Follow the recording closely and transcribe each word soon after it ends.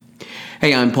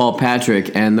Hey, I'm Paul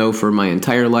Patrick, and though for my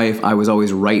entire life I was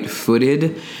always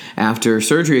right-footed, after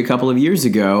surgery a couple of years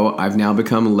ago, I've now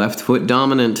become left-foot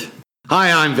dominant.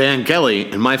 Hi, I'm Van Kelly,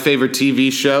 and my favorite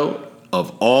TV show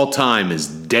of all time is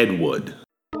Deadwood.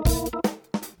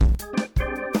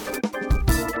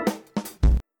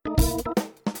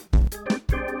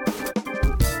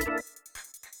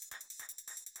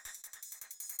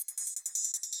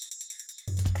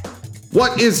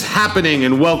 What is happening,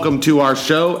 and welcome to our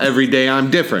show, Every Day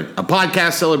I'm Different, a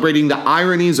podcast celebrating the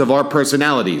ironies of our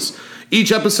personalities.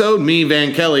 Each episode, me,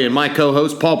 Van Kelly, and my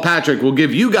co-host, Paul Patrick, will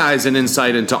give you guys an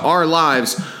insight into our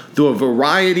lives through a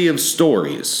variety of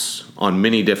stories on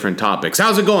many different topics.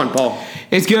 How's it going, Paul?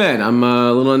 It's good. I'm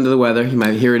a little under the weather. You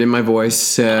might hear it in my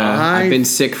voice. I've been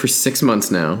sick for 6 months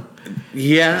now.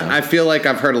 Yeah, I feel like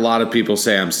I've heard a lot of people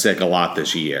say I'm sick a lot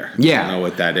this year. Yeah. I don't know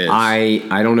what that is. I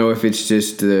don't know if it's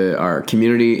just our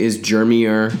community is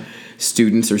germier,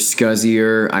 students are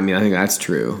scuzzier. I mean, I think that's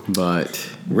true, but...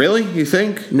 Really? You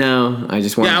think? No, I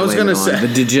just want to blame it on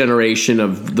the degeneration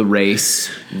of the race.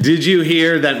 Did you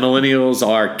hear that millennials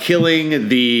are killing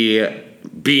the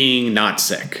being not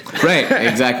sick? Right,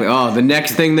 exactly. Oh, the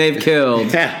next thing they've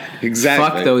killed. Yeah, exactly.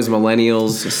 Fuck those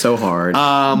millennials so hard.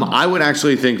 I would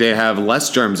actually think they have less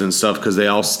germs and stuff because they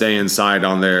all stay inside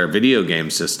on their video game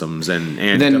systems and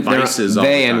devices all the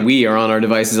time. They and we are on our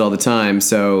devices all the time,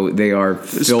 so they are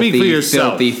filthy, Speak for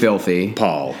yourself, filthy.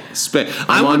 Paul.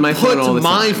 I'm on my phone all the time.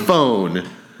 My phone...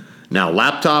 Now,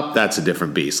 laptop, that's a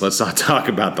different beast. Let's not talk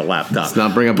about the laptop. Let's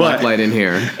not bring a black light in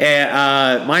here.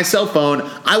 My cell phone,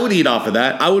 I would eat off of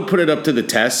that. I would put it up to the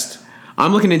test.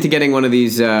 I'm looking into getting one of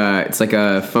these, it's like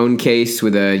a phone case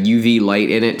with a UV light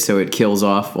in it, so it kills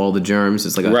off all the germs.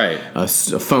 It's like a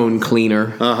phone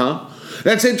cleaner. Uh-huh.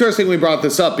 That's interesting we brought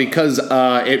this up because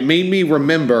it made me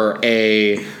remember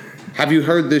have you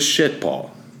heard this shit, Paul?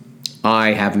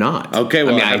 I have not. Okay,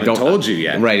 well, I haven't told you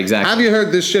yet. Right, exactly. Have you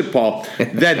heard this shit, Paul?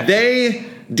 That they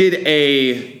did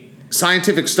a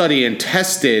scientific study and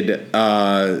tested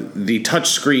the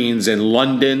touch screens in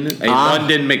London,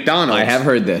 London McDonald's. I have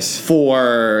heard this.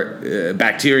 For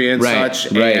bacteria and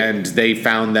such, and they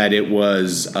found that it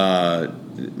was...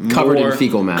 covered in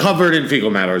fecal matter. Covered in fecal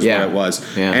matter is what it was.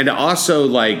 Yeah. And also,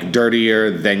 like,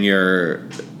 dirtier than your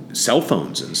cell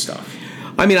phones and stuff.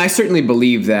 I mean, I certainly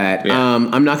believe that. Yeah.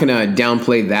 I'm not going to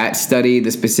downplay that study,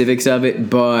 the specifics of it,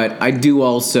 but I do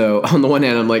also, on the one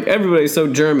hand, I'm like, everybody's so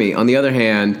germy. On the other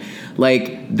hand,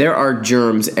 like, there are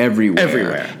germs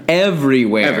everywhere.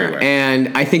 Everywhere.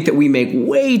 And I think that we make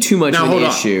way too much of an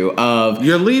issue of...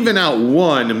 You're leaving out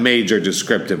one major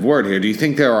descriptive word here. Do you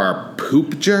think there are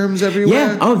poop germs everywhere?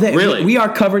 Yeah. Oh, really? We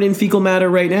are covered in fecal matter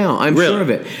right now. I'm sure of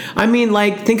it. I mean,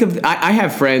 like, think of... I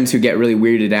have friends who get really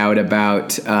weirded out about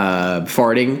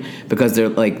farting because they're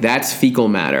like, that's fecal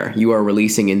matter you are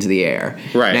releasing into the air.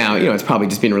 Right. Now, it's probably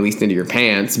just being released into your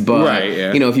pants, but,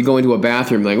 if you go into a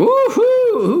bathroom, like, woohoo!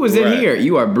 Who was in here?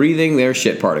 You are breathing their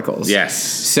shit particles. Yes.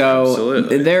 So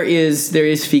absolutely. there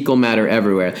is fecal matter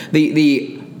everywhere.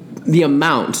 The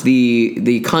amount,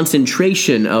 the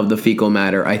concentration of the fecal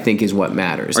matter, I think, is what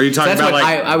matters. Are you talking about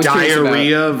I was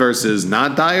diarrhea versus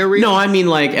not diarrhea? No, I mean,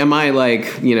 like, am I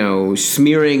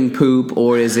smearing poop,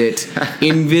 or is it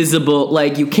invisible?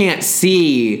 Like, you can't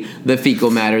see the fecal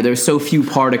matter. There's so few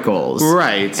particles.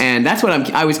 Right. And that's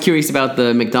what I was curious about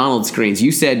the McDonald's screens.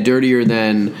 You said dirtier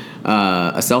than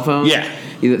a cell phone?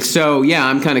 Yeah. So, yeah,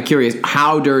 I'm kind of curious.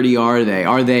 How dirty are they?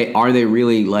 Are they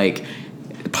really, like,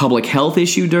 public health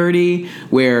issue dirty,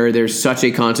 where there's such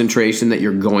a concentration that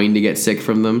you're going to get sick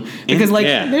from them? Because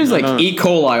there's E.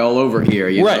 coli all over here.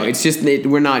 You know? It's just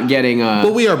we're not getting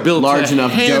but we are built large to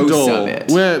enough handle, dose of it.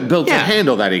 We're built to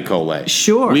handle that E. coli.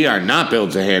 Sure. We are not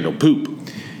built to handle poop.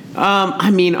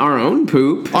 I mean, our own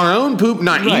poop. Our own poop,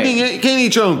 not eating it. You can't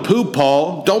eat your own poop,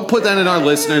 Paul. Don't put that in our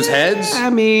listeners' heads. I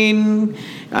mean...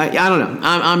 I don't know.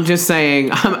 I'm just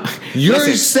saying.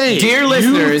 Saying, dear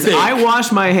listeners, I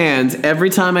wash my hands every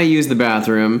time I use the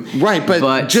bathroom. Right,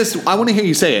 but just I want to hear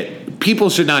you say it. People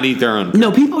should not eat their own poop.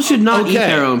 No, people should not eat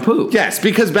their own poop. Yes,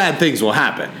 because bad things will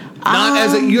happen.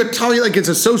 Not you're telling like it's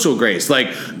a social grace. Like,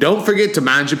 don't forget to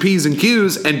mind your P's and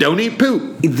Q's and don't eat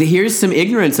poop. Here's some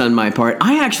ignorance on my part.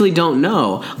 I actually don't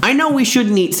know. I know we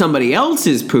shouldn't eat somebody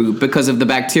else's poop because of the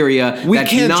bacteria. We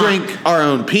can't drink our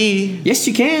own pee. Yes,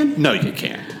 you can. No, you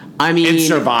can't. I mean, and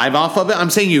survive off of it.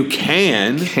 I'm saying you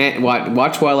can.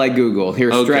 Watch while I Google.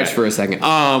 Here, stretch for a second.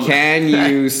 Can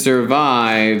you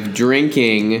survive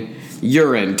drinking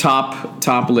urine,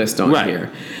 top list on Right.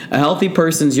 here. A healthy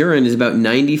person's urine is about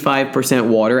 95%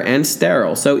 water and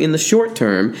sterile. So in the short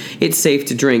term, it's safe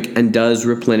to drink and does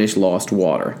replenish lost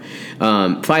water.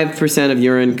 5% of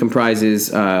urine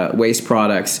comprises waste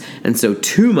products, and so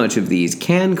too much of these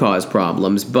can cause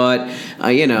problems. But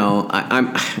I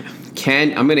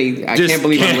can't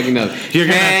believe I'm looking up.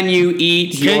 Can you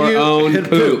eat your own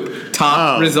poop?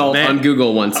 Top result on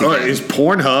Google once again. Or is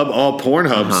Pornhub all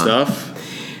Pornhub stuff?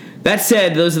 That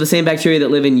said, those are the same bacteria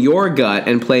that live in your gut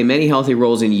and play many healthy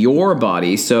roles in your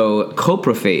body, so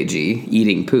coprophagy,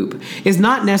 eating poop, is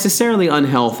not necessarily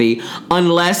unhealthy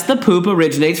unless the poop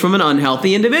originates from an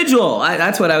unhealthy individual.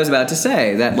 That's what I was about to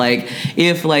say. That,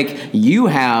 if, you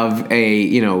have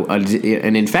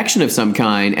an infection of some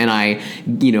kind and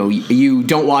you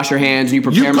don't wash your hands and you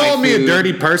prepare my food. You call me a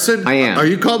dirty person? I am. Are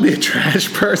you calling me a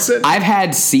trash person? I've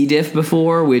had C. diff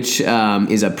before, which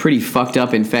is a pretty fucked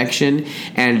up infection,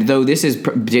 and though this is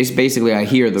just basically, I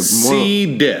hear the more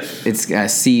C. diff. It's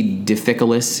C.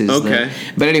 difficile. Okay.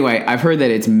 But anyway, I've heard that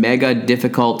it's mega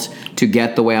difficult to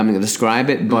get the way I'm going to describe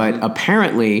it. But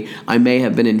apparently, I may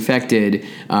have been infected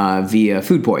via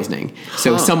food poisoning.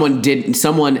 So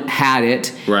someone had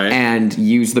it and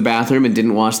used the bathroom and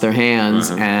didn't wash their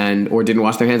hands or didn't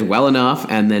wash their hands well enough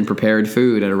and then prepared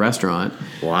food at a restaurant.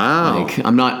 Wow.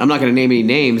 I'm not going to name any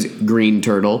names, Green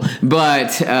Turtle,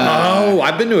 but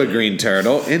I've been to a Green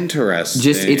Turtle.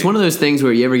 Interesting. It's one of those things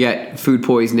where you ever get food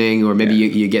poisoning or maybe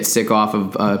you get sick off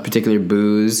of a particular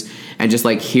booze and just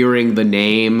hearing the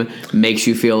name makes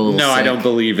you feel a little sick. I don't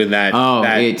believe in that.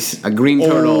 It's a Green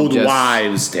Turtle old just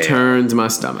wives' tale. Turns my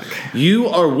stomach. You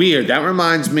are weird. That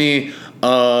reminds me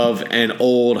of an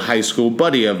old high school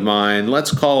buddy of mine.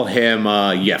 Let's call him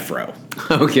Jeffro.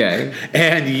 Okay.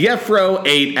 And Jeffro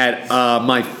ate at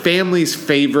my family's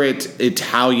favorite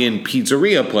Italian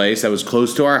pizzeria place that was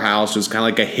close to our house. It was kind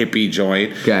of like a hippie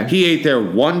joint. Okay. He ate there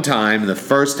one time. The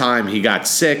first time he got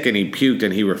sick and he puked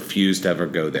and he refused to ever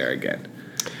go there again.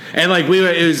 And it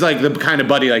was like the kind of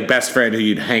buddy, best friend who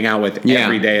you'd hang out with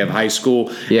every day of high school.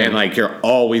 Yeah. And you're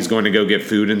always going to go get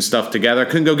food and stuff together. I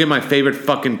couldn't go get my favorite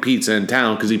fucking pizza in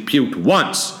town because he puked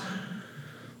once.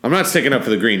 I'm not sticking up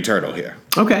for the Green Turtle here.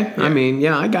 Okay.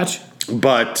 Yeah. I got you.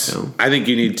 But I think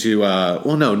you need to.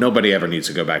 Nobody ever needs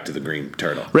to go back to the Green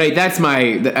Turtle. Right. That's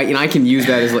I can use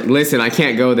that as listen, I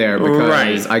can't go there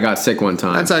because I got sick one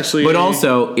time. That's actually. But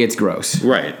also, it's gross.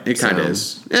 Right. It kind of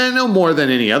is. And no more than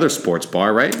any other sports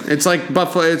bar, right? It's like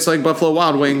Buffalo. It's like Buffalo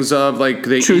Wild Wings of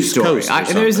the True East story.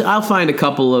 Coast. I'll find a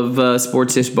couple of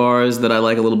sports-ish bars that I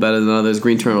like a little better than others.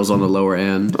 Green Turtle's on the lower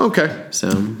end. Okay. So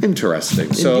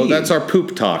interesting. So that's our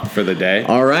poop talk for the day.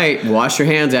 All right. Wash your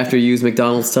hands after you use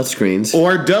McDonald's touchscreens.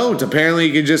 Or don't. Apparently,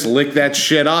 you can just lick that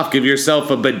shit off. Give yourself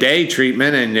a bidet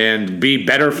treatment and be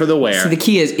better for the wear. See, the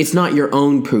key is it's not your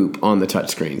own poop on the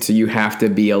touchscreen, so you have to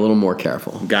be a little more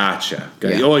careful. Gotcha.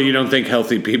 Yeah. Oh, you don't think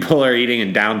healthy people are eating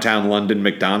in downtown London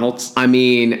McDonald's?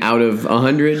 Out of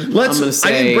 100, I'm going to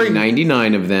say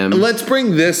 99 of them. Let's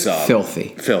bring this up.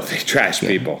 Filthy trash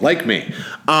people like me.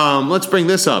 Let's bring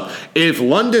this up. If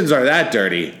Londons are that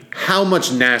dirty, how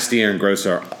much nastier and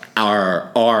grosser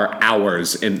are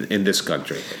ours in this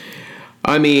country?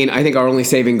 I think our only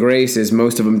saving grace is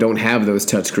most of them don't have those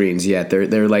touchscreens yet. They're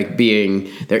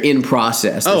in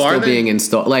process. They're still being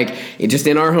installed. Just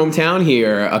in our hometown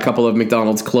here, a couple of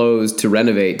McDonald's closed to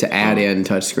renovate to add in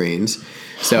touchscreens.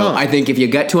 So I think if you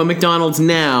get to a McDonald's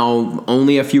now,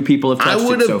 only a few people have touched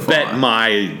it so far. I would have bet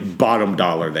my bottom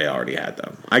dollar they already had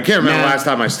them. I can't remember last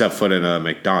time I stepped foot in a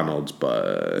McDonald's,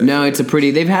 but... No,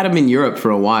 they've had them in Europe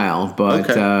for a while, but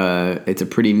it's a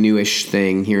pretty newish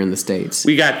thing here in the States.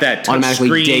 We got that touch automatically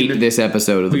screen. Date this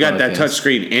episode of the podcast. We got that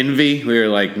touchscreen envy. We were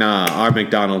like, nah, our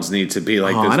McDonald's needs to be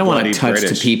like this. I don't want to touch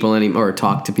British. to people anymore or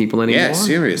talk to people anymore. Yeah,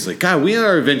 seriously. God, we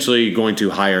are eventually going to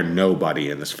hire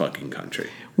nobody in this fucking country.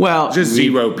 Well, just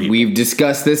zero people. We've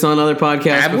discussed this on other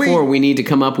podcasts before. We need to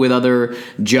come up with other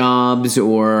jobs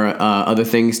or other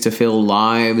things to fill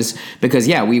lives because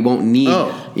we won't need.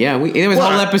 There was a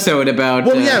whole episode about.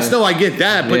 Well, yes, no, I get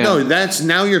that, but no, that's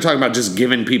now you're talking about just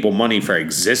giving people money for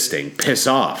existing. Piss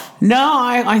off. No,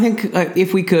 I think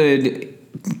if we could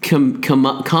come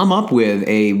up with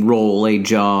a role, a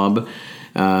job.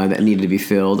 That needed to be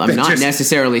filled. I'm not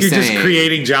necessarily saying... You're just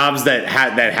creating jobs that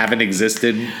haven't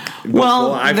existed before.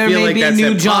 Well, there may be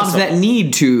new jobs that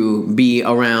need to be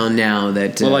around now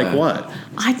that... Well, like what?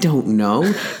 I don't know.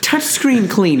 Touchscreen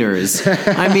cleaners.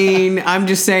 I'm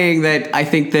just saying that I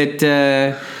think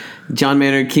that... John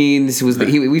Maynard Keynes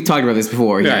we've talked about this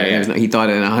before. He thought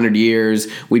in 100 years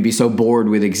we'd be so bored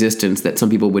with existence that some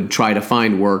people would try to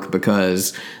find work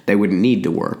because they wouldn't need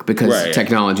to work because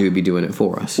technology would be doing it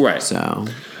for us. Right. So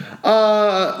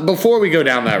Before we go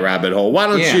down that rabbit hole, why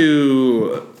don't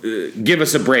you give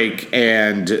us a break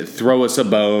and throw us a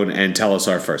bone and tell us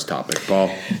our first topic, Paul?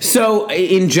 So,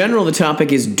 in general, the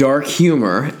topic is dark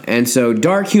humor. And so,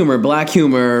 dark humor, black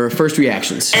humor, first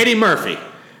reactions. Eddie Murphy.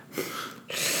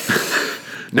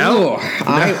 No?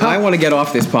 I want to get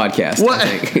off this podcast. What?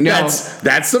 I think. No.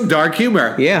 That's some dark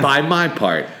humor by my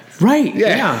part. Right.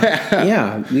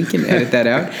 Yeah. We can edit that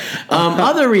out.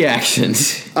 Other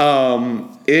reactions.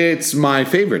 It's my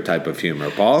favorite type of humor,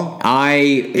 Paul.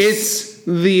 It's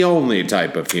the only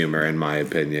type of humor, in my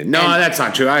opinion. No, that's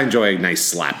not true. I enjoy a nice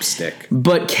slapstick.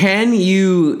 But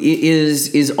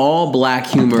is all black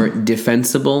humor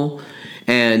defensible?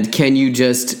 And can you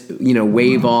just,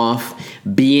 wave off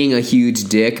being a huge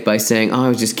dick by saying, "Oh, I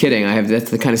was just kidding.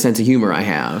 That's the kind of sense of humor I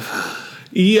have."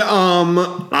 Yeah,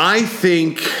 I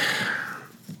think,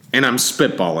 and I'm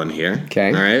spitballing here. Okay.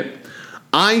 All right.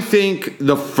 I think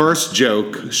the first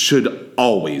joke should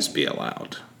always be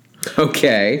allowed.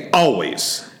 Okay.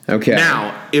 Always. Okay.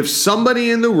 Now, if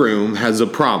somebody in the room has a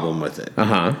problem with it,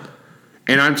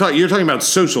 and you're talking about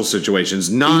social situations,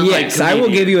 not yes, like I will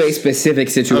give you a specific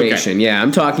situation. Okay. Yeah,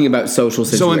 I'm talking about social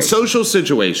situations. So in social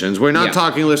situations, we're not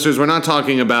talking, listeners, we're not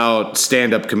talking about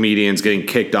stand-up comedians getting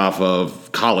kicked off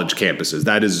of college campuses.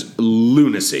 That is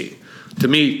lunacy. To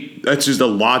me, that's just a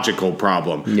logical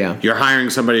problem. Yeah. You're hiring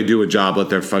somebody to do a job, let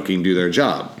them fucking do their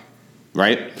job.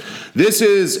 Right? This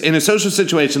is, in a social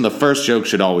situation, the first joke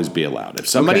should always be allowed. If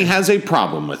somebody has a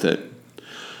problem with it,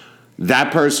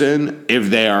 that person, if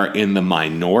they are in the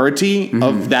minority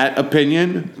of that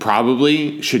opinion,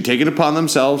 probably should take it upon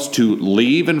themselves to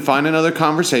leave and find another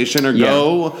conversation or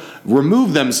go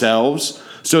remove themselves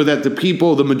so that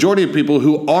the majority of people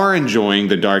who are enjoying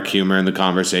the dark humor in the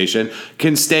conversation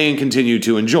can stay and continue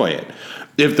to enjoy it.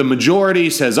 If the majority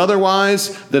says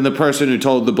otherwise, then the person who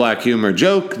told the black humor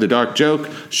joke, the dark joke,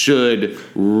 should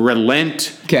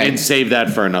relent and save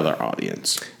that for another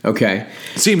audience. Okay.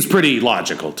 Seems pretty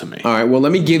logical to me. All right, well,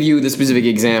 let me give you the specific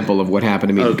example of what happened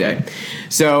to me today.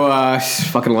 So,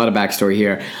 fucking a lot of backstory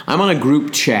here. I'm on a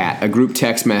group chat, a group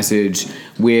text message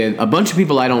with a bunch of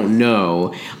people I don't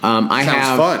know.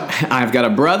 Sounds fun. I've got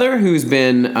a brother who's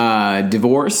been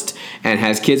divorced and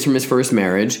has kids from his first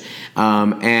marriage,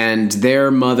 and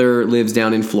their mother lives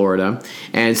down in Florida.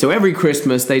 And so every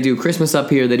Christmas, they do Christmas up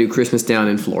here, they do Christmas down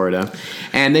in Florida.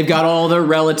 And they've got all their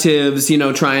relatives,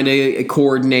 trying to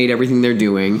coordinate everything they're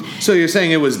doing. So you're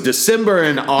saying it was December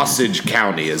in Osage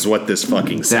County is what this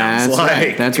fucking sounds like.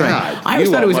 Right. That's right. I always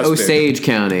thought it was Osage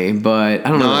County, but I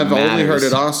don't know. No, I've only heard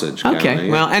it Osage County. Okay.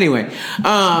 Well, anyway,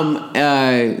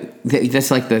 that's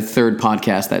like the third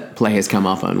podcast that Play has come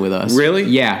up on with us. Really?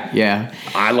 Yeah.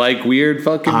 I like weird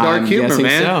fucking dark humor,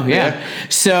 man. So, yeah.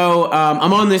 So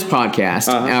I'm on this podcast.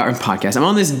 I'm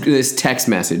on this text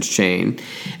message chain,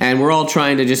 and we're all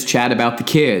trying to just chat about the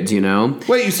kids.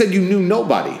 Wait, you said you knew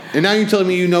nobody, and now you're telling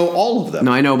me you know all of them.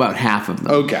 No, I know about half of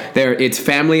them. Okay. It's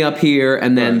family up here,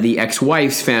 and then the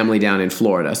ex-wife's family down in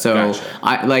Florida. So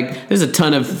there's a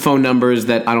ton of phone numbers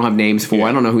that I don't have names for.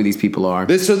 I don't know who these people are.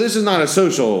 This is not a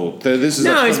social.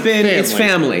 It's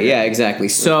family. Yeah, exactly.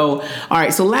 So, all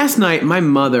right. So last night, my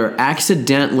mother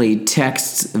accidentally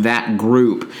texts that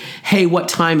group, "Hey, what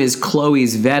time is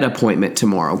Chloe's vet appointment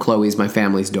tomorrow?" Chloe's my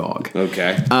family's dog.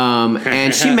 Okay.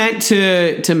 And she meant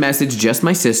to message just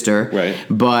my sister. Right.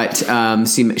 But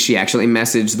she actually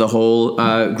messaged the whole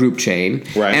group chain.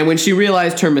 Right. And when she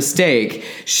realized her mistake,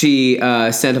 she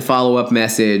sent a follow-up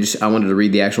message. I wanted to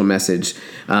read the actual message.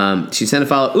 She sent a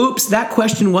follow. Oops, that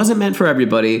question wasn't meant for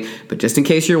everybody, but just in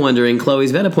case you're wondering,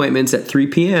 Chloe's vet appointment's at 3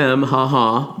 p.m.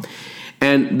 Ha.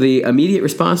 And the immediate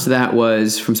response to that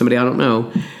was from somebody I don't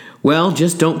know. Well,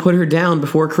 just don't put her down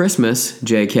before Christmas,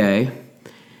 JK.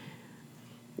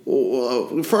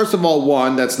 First of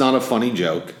all, that's not a funny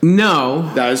joke.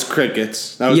 No. That is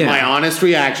crickets. That was my honest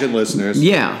reaction, listeners.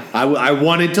 Yeah. I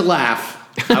wanted to laugh.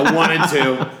 I wanted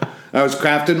to. I was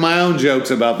crafting my own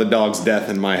jokes about the dog's death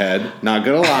in my head. Not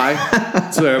gonna lie.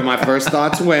 That's where my first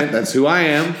thoughts went. That's who I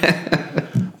am.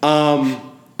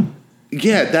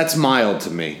 Yeah, that's mild to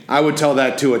me. I would tell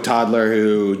that to a toddler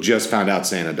who just found out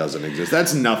Santa doesn't exist.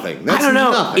 That's nothing. That's I don't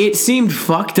know. Nothing. It seemed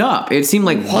fucked up. It seemed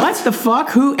like, what the fuck?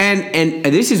 Who? And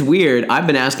this is weird. I've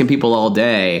been asking people all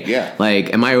day. Yeah.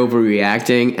 Like, am I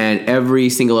overreacting? And every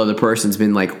single other person's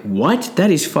been like, what?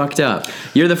 That is fucked up.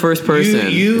 You're the first person.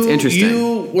 It's interesting.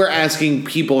 You were asking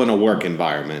people in a work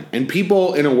environment, and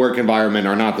people in a work environment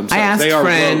are not themselves. I asked they are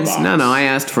friends. robots. No, I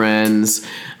asked friends.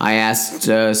 I asked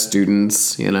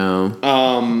students,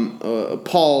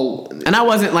 Paul. And I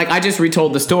wasn't like, I just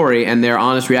retold the story, and their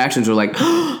honest reactions were like,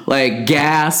 like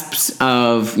gasps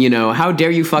of, how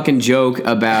dare you fucking joke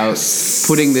about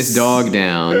putting this dog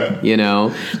down,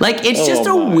 Like, it's just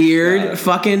a weird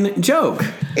fucking joke.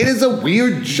 It is a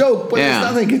weird joke, but there's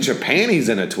nothing to get your panties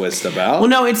in a twist about. Well,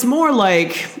 no, it's more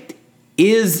like,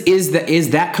 is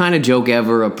that kind of joke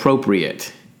ever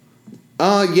appropriate?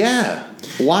 Yeah.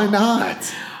 Why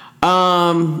not?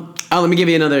 Let me give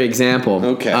you another example.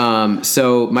 Okay.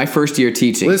 So my first year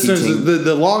teaching. Listeners,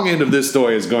 the long end of this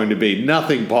story is going to be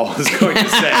nothing Paul is going to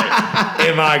say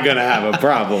am I going to have a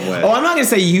problem with. Oh, I'm not going to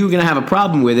say you're going to have a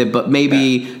problem with it, but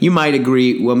maybe you might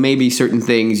agree, well, maybe certain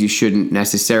things you shouldn't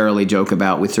necessarily joke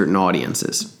about with certain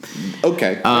audiences.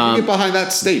 Okay. I can get behind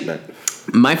that statement.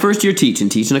 My first year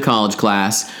teaching a college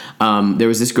class, there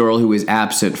was this girl who was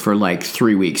absent for like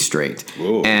 3 weeks straight.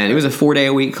 Ooh, and it was a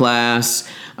 4-day-a-week class.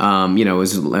 It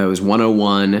was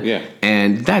 101. Yeah.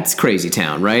 And that's crazy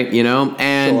town, right?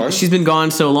 And Sure. she's been gone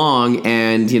so long,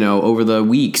 and, over the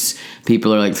weeks,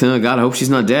 people are like, oh, God, I hope she's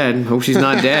not dead. Hope she's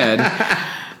not dead.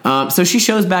 So she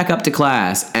shows back up to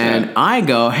class, and I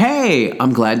go, hey,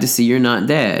 I'm glad to see you're not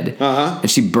dead. Uh-huh. And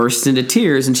she bursts into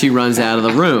tears, and she runs out of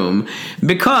the room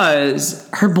because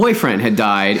her boyfriend had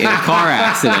died in a car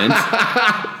accident.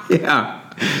 Yeah.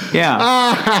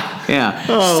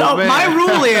 Oh, so man. my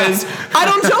rule is I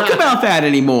don't joke about that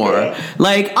anymore.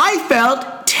 Like, I felt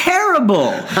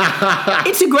terrible.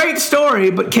 It's a great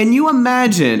story, but can you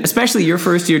imagine, especially your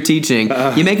first year teaching,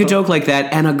 you make a joke like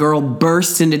that and a girl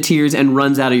bursts into tears and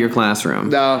runs out of your classroom?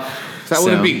 No, that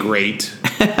wouldn't be great.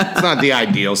 It's not the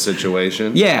ideal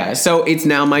situation. Yeah, so it's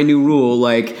now my new rule,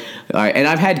 like, all right, and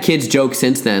I've had kids joke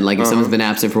since then, like if someone's been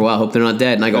absent for a while, hope they're not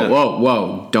dead, and I go,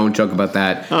 whoa, don't joke about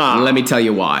that. Let me tell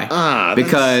you why.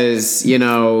 Because, you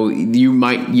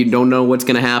don't know what's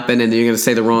going to happen, and you're going to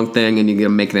say the wrong thing, and you're going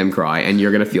to make them cry, and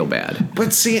you're going to feel bad.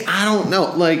 But see, I don't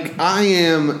know. Like, I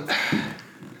am...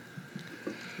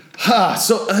 I've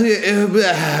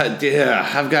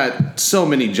got so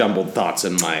many jumbled thoughts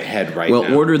in my head right now.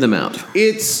 Well, order them out.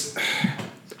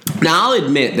 Now, I'll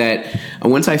admit that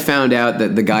once I found out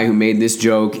that the guy who made this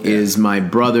joke is my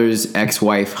brother's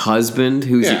ex-wife husband,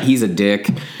 he's a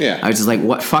dick. Yeah. I was just like,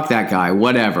 what? Fuck that guy.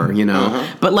 Whatever,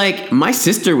 But like, my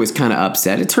sister was kind of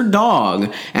upset. It's her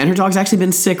dog, and her dog's actually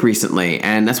been sick recently,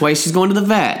 and that's why she's going to the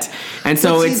vet. And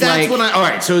so all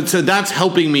right. So that's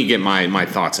helping me get my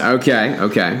thoughts out.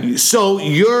 Okay. So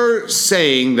you're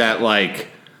saying that, like,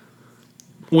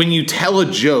 when you tell a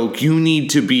joke, you need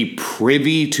to be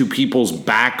privy to people's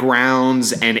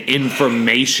backgrounds and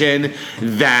information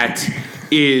that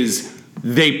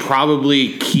they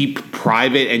probably keep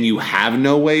private and you have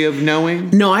no way of knowing?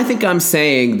 No, I think I'm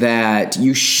saying that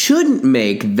you shouldn't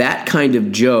make that kind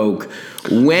of joke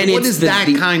when What is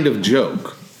that kind of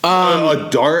joke? A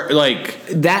dark, like...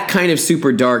 That kind of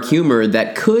super dark humor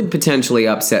that could potentially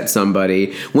upset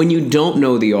somebody when you don't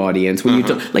know the audience. When you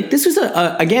don't... Like, this was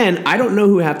again, I don't know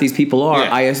who half these people are.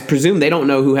 Yeah. I presume they don't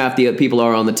know who half the people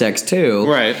are on the text,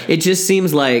 too. Right. It just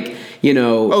seems like,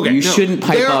 shouldn't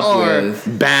pipe up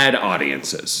with... bad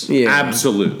audiences. Yeah.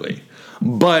 Absolutely.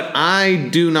 But I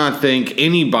do not think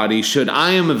anybody should...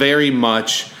 I am very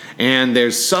much... And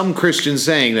there's some Christian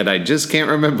saying that I just can't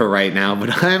remember right now,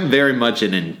 but I'm very much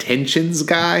an intentions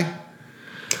guy.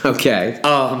 Okay.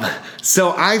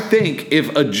 So I think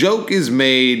if a joke is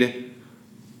made,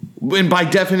 and by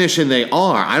definition they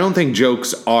are, I don't think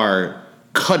jokes are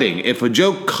cutting. If a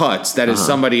joke cuts, that is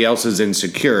somebody else's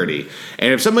insecurity.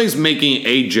 And if somebody's making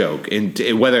a joke, and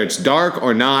whether it's dark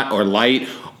or not, or light,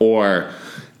 or...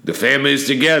 The family's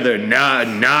together.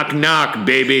 Knock, knock,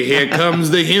 baby. Here comes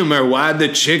the humor. Why'd the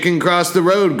chicken cross the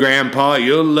road, Grandpa?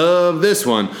 You'll love this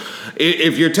one.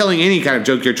 If you're telling any kind of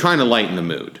joke, you're trying to lighten the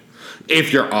mood.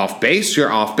 If you're off base,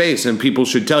 and people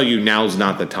should tell you now's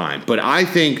not the time. But I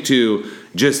think to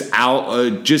just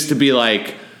to be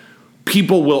like,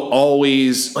 people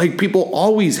always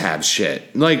have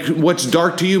shit. Like, what's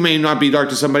dark to you may not be dark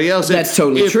to somebody else. That's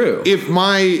totally true.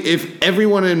 If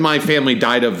everyone in my family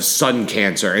died of sun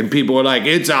cancer and people were like,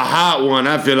 it's a hot one,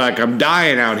 I feel like I'm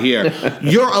dying out here,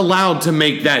 you're allowed to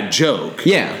make that joke.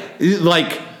 Yeah.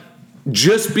 Like,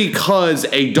 just because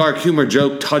a dark humor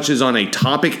joke touches on a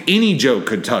topic, any joke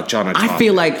could touch on a topic. I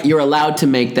feel like you're allowed to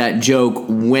make that joke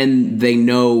when they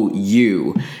know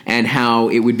you and how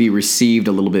it would be received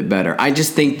a little bit better. I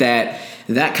just think that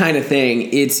kind of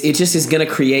thing, it just is going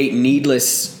to create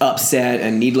needless upset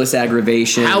and needless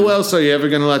aggravation. How else are you ever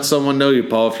going to let someone know you,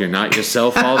 Paul, if you're not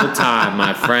yourself all the time,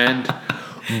 my friend?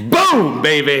 Boom,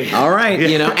 baby. All right,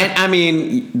 and I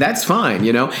mean, that's fine,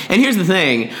 And here's the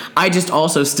thing, I just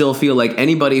also still feel like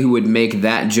anybody who would make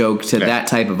that joke to that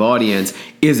type of audience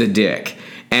is a dick.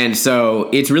 And so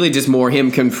it's really just more him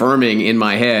confirming in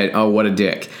my head, oh, what a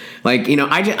dick. Like,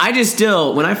 I just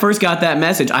still, when I first got that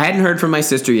message, I hadn't heard from my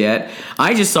sister yet.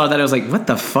 I just saw that. I was like, what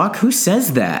the fuck? Who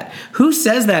says that? Who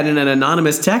says that in an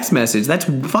anonymous text message? That's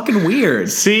fucking weird.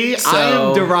 See, I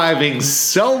am deriving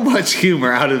so much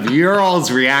humor out of your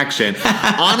all's reaction.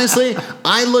 Honestly,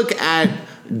 I look at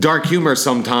dark humor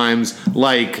sometimes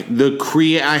like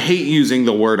I hate using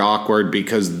the word awkward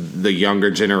because the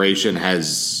younger generation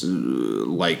has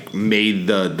made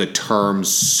the term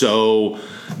so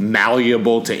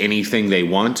malleable to anything they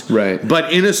want. Right.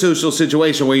 But in a social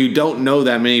situation where you don't know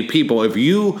that many people, if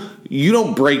you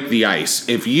don't break the ice,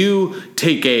 if you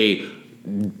take a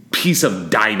piece of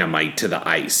dynamite to the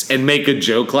ice and make a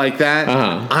joke like that,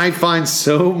 I find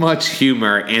so much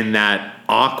humor in that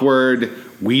awkward,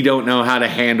 we don't know how to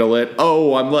handle it.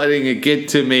 Oh, I'm letting it get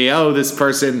to me. Oh, this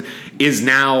person is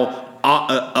now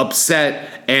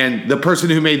upset, and the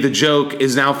person who made the joke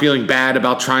is now feeling bad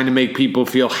about trying to make people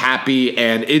feel happy,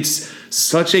 and it's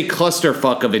such a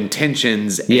clusterfuck of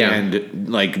intentions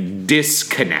and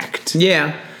disconnect.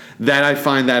 Yeah. That I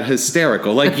find that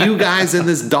hysterical. Like you guys in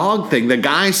this dog thing, the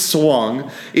guy swung.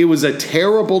 It was a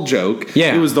terrible joke.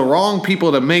 Yeah. It was the wrong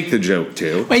people to make the joke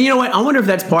to. And you know what? I wonder if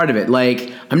that's part of it.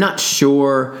 Like, I'm not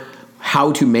sure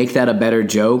how to make that a better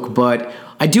joke, but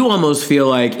I do almost feel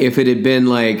like if it had been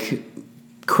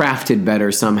crafted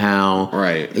better somehow.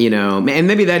 Right. And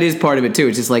maybe that is part of it too.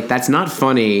 It's just that's not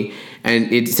funny.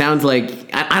 And it sounds like,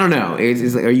 I don't know.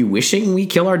 It's are you wishing we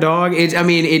kill our dog?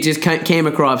 It just came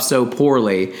across so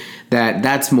poorly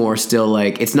that's more still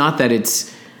it's not that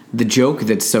it's the joke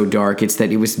that's so dark. It's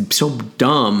that it was so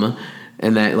dumb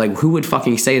and that who would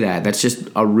fucking say that? That's just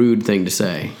a rude thing to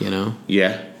say,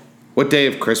 Yeah. What day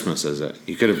of Christmas is it?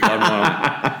 You could have done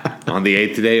one on the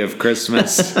 8th day of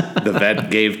Christmas. The vet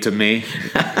gave to me.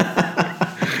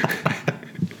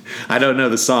 I don't know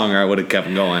the song, or I would have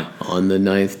kept going. On the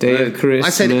 9th day of Christmas. I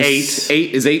said 8.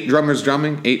 8 is 8 drummers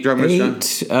drumming. 8 drummers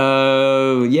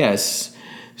drumming. Yes.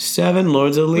 7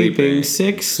 lords a leaping.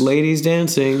 6 ladies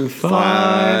dancing.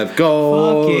 5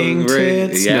 fucking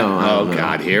tits. Yeah. No,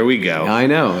 God, here we go. I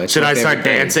know. Should I start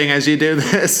dancing as you do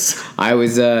this? I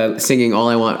was singing "All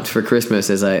I Want for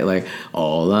Christmas" as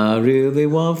all I really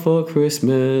want for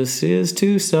Christmas is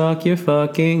to suck your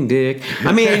fucking dick.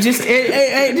 It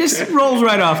just rolls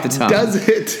right off the tongue. Does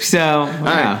it? So, all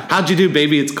right. How'd you do,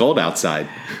 baby? It's cold outside.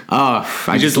 Oh,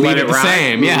 I just leave it the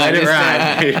same. Yeah, let it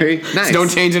ride. Nice. Just don't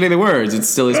change any of the words. It's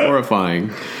still as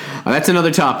horrifying. That's another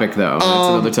topic, though. That's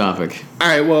another topic. All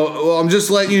right. Well, I'm just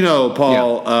letting you know,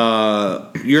 Paul. Yeah.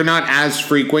 You're not as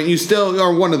frequent. You still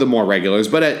are one of the more regulars,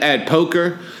 but at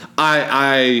poker,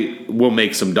 I will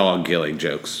make some dog killing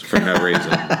jokes for no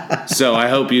reason. So I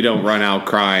hope you don't run out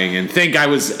crying and think I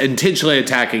was intentionally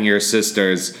attacking your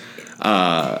sister's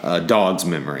dog's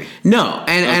memory. No,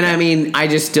 and I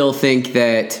just still think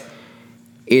that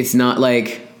it's not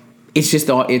it's just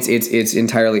it's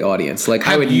entirely audience.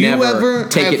 I would never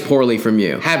take it poorly from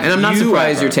you, and I'm not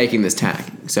surprised you're taking this tack.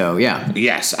 So yeah.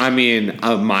 Yes,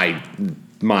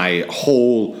 my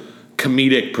whole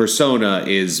comedic persona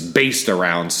is based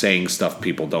around saying stuff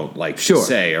people don't like to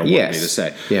say or want me to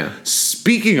say. Yeah.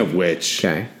 Speaking of which,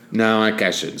 okay. No,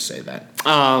 I shouldn't say that.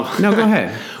 No, go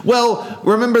ahead. Well,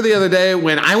 remember the other day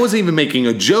when I wasn't even making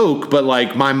a joke, but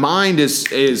my mind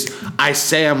is I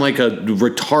say I'm like a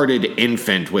retarded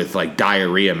infant with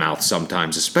diarrhea mouth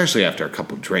sometimes, especially after a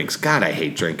couple of drinks. God, I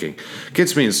hate drinking. It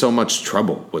gets me in so much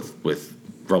trouble with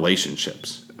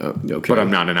relationships. Okay. But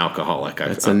I'm not an alcoholic.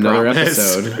 That's another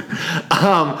episode.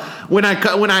 When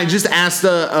I just asked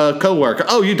a coworker,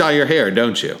 "Oh, you dye your hair,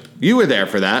 don't you?" You were there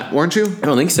for that, weren't you? I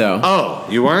don't think so. Oh,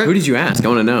 you weren't? Who did you ask? I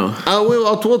want to know.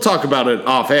 We'll talk about it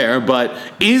off air. But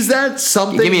is that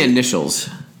something? Give me initials.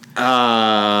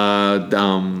 KP.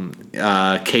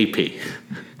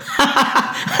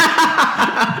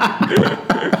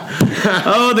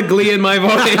 Oh, the glee in my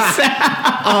voice.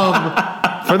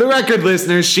 For the record,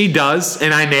 listeners, she does,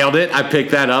 and I nailed it. I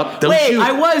picked that up.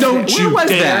 Where was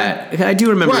that? I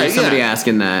do remember somebody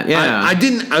asking that. Yeah, I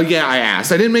didn't. I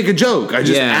asked. I didn't make a joke. I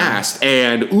just asked,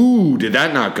 and did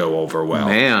that not go over well?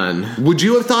 Man, would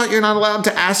you have thought you're not allowed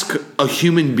to ask a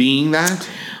human being that?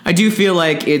 I do feel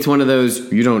like it's one of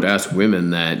those, you don't ask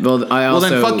women that. Well,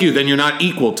 then fuck you. Then you're not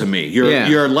equal to me.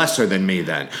 You're lesser than me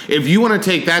then. If you want to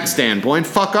take that standpoint,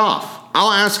 fuck off.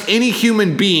 I'll ask any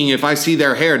human being if I see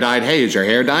their hair dyed, hey, is your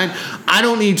hair dyed? I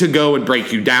don't need to go and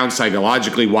break you down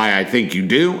psychologically why I think you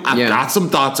do. I've got some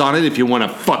thoughts on it if you want to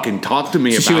fucking talk to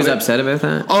me about it. She was upset about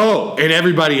that? Oh, and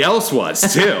everybody else was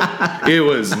too. It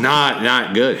was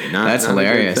not good. That's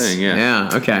hilarious. A good thing, yeah,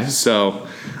 okay. So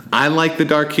I like the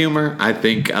dark humor. I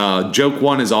think joke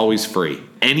one is always free.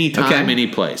 Anytime, any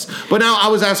place. But now I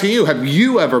was asking you, have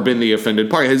you ever been the offended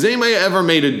party? Has anybody ever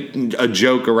made a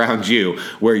joke around you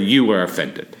where you were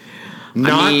offended?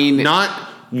 Not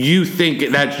you think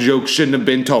that joke shouldn't have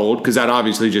been told, because that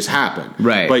obviously just happened.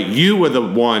 Right. But you were the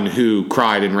one who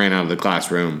cried and ran out of the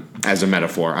classroom as a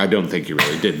metaphor. I don't think you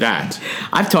really did that.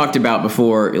 I've talked about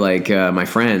before, like, my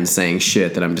friends saying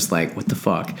shit that I'm just like, what the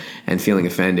fuck? And feeling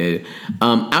offended.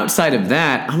 Outside of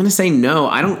that, I'm going to say no.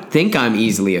 I don't think I'm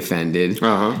easily offended.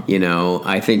 Uh-huh. You know,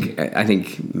 I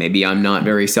think maybe I'm not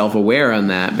very self-aware on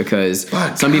that, because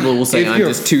some people will say I'm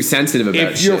just too sensitive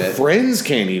about shit. If your friends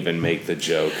can't even make the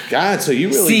joke, God, so you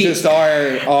really just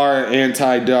are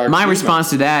anti-dark My humor.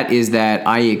 response to that is that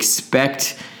I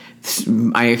expect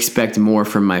more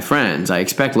from my friends. I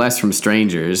expect less from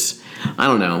strangers. I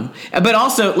don't know. But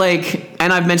also, like,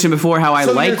 and I've mentioned before how I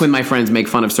like when my friends make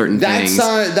fun of certain things.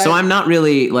 So I'm not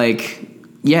really, like,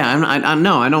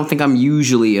 I don't think I'm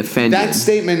usually offended. That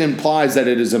statement implies that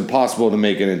it is impossible to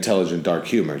make an intelligent dark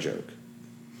humor joke.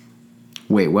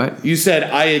 Wait, what? You said,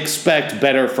 I expect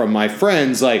better from my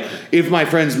friends. Like, if my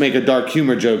friends make a dark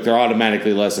humor joke, they're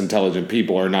automatically less intelligent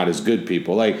people or not as good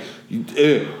people. Like,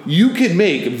 you can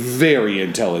make very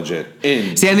intelligent.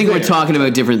 I think we're talking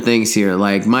about different things here.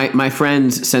 Like, my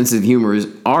friends' sense of humor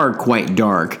are quite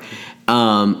dark.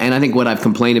 And I think what I've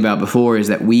complained about before is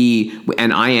that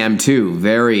and I am too,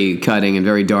 very cutting and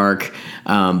very dark.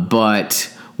 But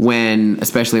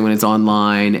especially when it's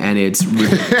online and it's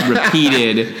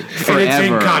repeated forever. And it's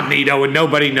incognito and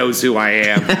nobody knows who I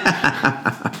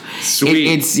am.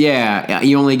 Sweet.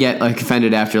 You only get, like,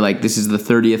 offended after, like, this is the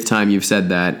 30th time you've said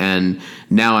that, and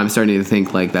now I'm starting to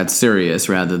think, like, that's serious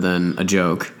rather than a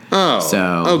joke.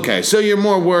 Oh, okay. So you're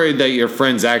more worried that your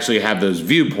friends actually have those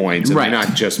viewpoints and they're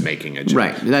not just making a joke.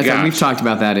 Right. We've talked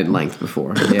about that at length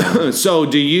before. Yeah. So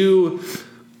do you...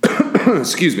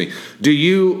 Excuse me.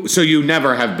 So you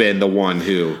never have been the one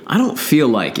who... I don't feel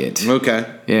like it. Okay.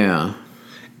 Yeah.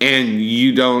 And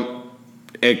you don't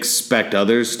expect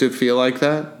others to feel like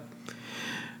that?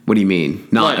 What do you mean?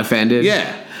 Not offended?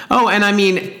 Yeah. Oh, and I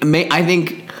mean, I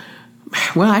think...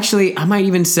 Well, actually, I might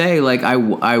even say, like,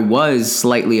 I was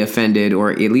slightly offended,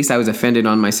 or at least I was offended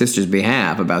on my sister's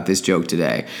behalf about this joke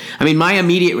today. I mean, my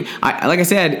immediate... like I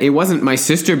said, it wasn't my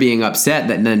sister being upset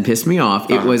that then pissed me off.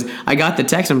 It was... I got the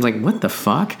text, and I was like, what the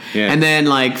fuck? Yeah. And then,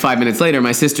 like, 5 minutes later,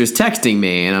 my sister's texting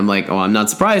me, and I'm like, oh, I'm not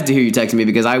surprised to hear you texting me,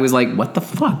 because I was like, what the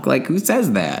fuck? Like, who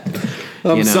says that?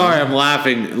 I'm sorry, I'm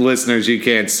laughing. Listeners, you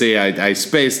can't see. I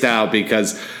spaced out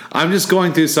because I'm just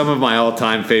going through some of my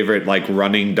all-time favorite, like,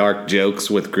 running dark jokes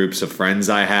with groups of friends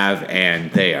I have,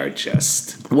 and they are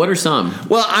just... What are some?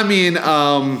 Well, I mean,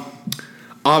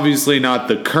 obviously not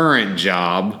the current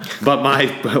job, but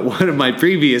one of my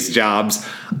previous jobs,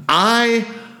 I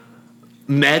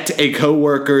met a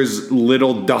coworker's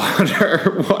little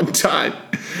daughter one time.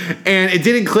 And it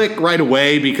didn't click right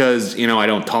away because, I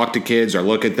don't talk to kids or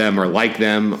look at them or like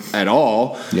them at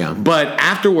all. Yeah. But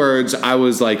afterwards, I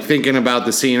was, like, thinking about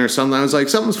the scene or something. I was like,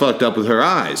 something's fucked up with her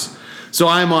eyes. So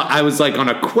I was, like, on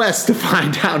a quest to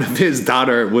find out if his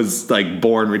daughter was, like,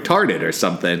 born retarded or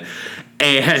something.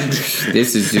 And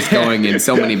this is just going in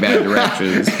so many bad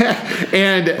directions.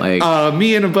 And like,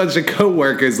 me and a bunch of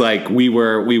coworkers, like, we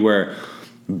were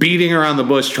beating around the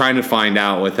bush trying to find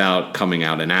out without coming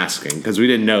out and asking, because we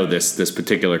didn't know this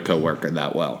particular coworker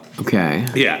that well. Okay.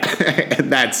 Yeah.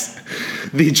 And that's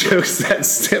the jokes that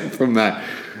stem from that.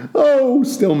 Oh,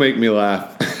 still make me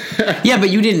laugh. Yeah, but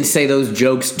you didn't say those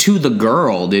jokes to the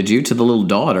girl, did you? To the little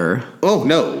daughter? Oh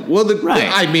no. Well,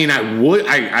 I mean, I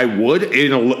would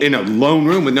in a lone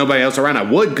room with nobody else around. I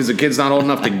would, because the kid's not old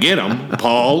enough to get them.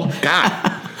 Paul,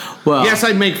 God. Well, yes,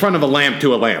 I'd make fun of a lamp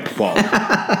to a lamp, Paul.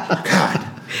 God.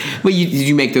 Well, did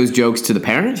you make those jokes to the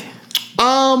parent?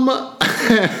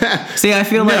 See, I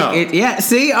feel like it. Yeah.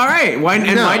 See, all right. Why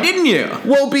didn't you?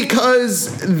 Well,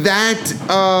 because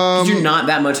that. You're not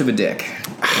that much of a dick.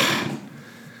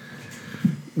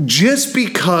 Just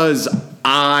because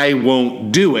I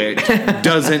won't do it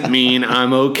doesn't mean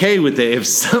I'm okay with it. If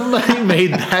somebody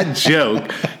made that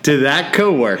joke to that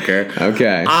coworker,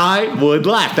 okay, I would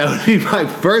laugh. That would be my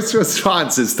first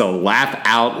response, is to laugh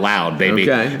out loud, baby.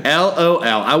 Okay. LOL.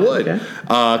 I would,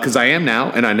 because I am now,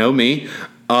 and I know me.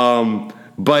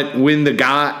 But when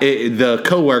the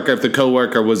coworker, if the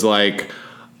coworker was like,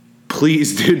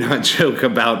 please do not joke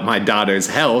about my daughter's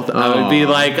health, I would be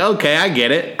like, okay, I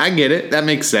get it. That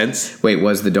makes sense. Wait,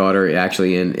 was the daughter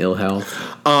actually in ill health?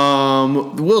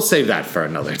 We'll save that for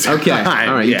another time. Okay,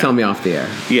 all right, you tell me off the air.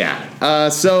 Yeah.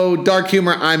 So dark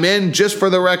humor, I'm in. Just for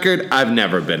the record, I've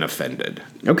never been offended.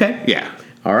 Okay. Yeah.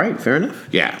 All right, fair enough.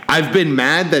 Yeah. I've been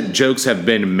mad that jokes have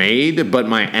been made, but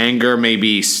my anger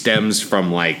maybe stems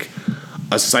from like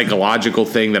a psychological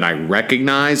thing that I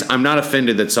recognize. I'm not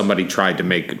offended that somebody tried to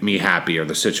make me happy or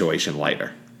the situation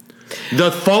lighter.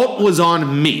 The fault was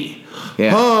on me.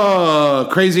 Yeah. Oh,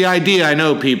 crazy idea, I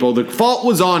know, people. The fault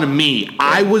was on me. Yeah.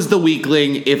 I was the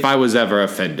weakling if I was ever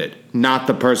offended, not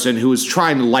the person who was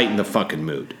trying to lighten the fucking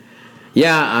mood.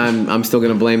 Yeah, I'm still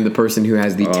gonna blame the person who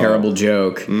has the terrible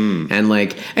joke, and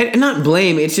like, and not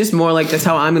blame. It's just more like that's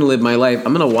how I'm gonna live my life.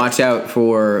 I'm gonna watch out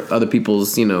for other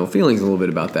people's, feelings a little bit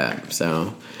about that.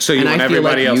 So you want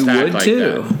everybody else to act like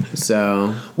too. that.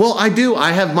 So well, I do.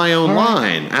 I have my own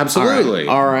line, absolutely.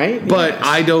 All right. But yes.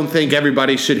 I don't think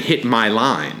everybody should hit my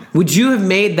line. Would you have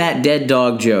made that dead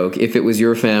dog joke if it was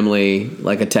your family,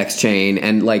 like a text chain,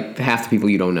 and like half the people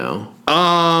you don't know?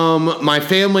 My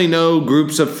family know,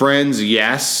 groups of friends,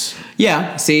 yes.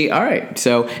 Yeah, see, all right.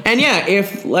 So, and yeah,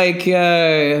 if like...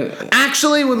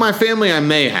 Actually, with my family, I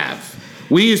may have.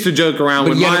 We used to joke around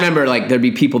with But you gotta remember, like, there'd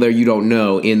be people there you don't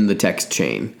know in the text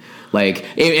chain. Like,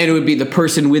 and it would be the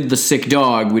person with the sick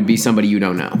dog would be somebody you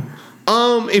don't know.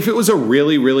 If it was a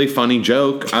really, really funny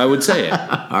joke, I would say it.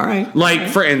 All right. Like,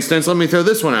 for instance, let me throw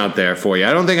this one out there for you.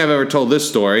 I don't think I've ever told this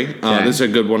story. Okay. This is a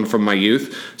good one from my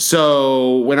youth.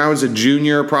 So, when I was a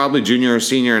junior or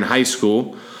senior in high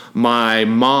school, my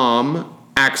mom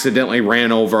accidentally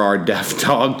ran over our deaf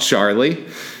dog, Charlie.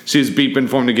 She was beeping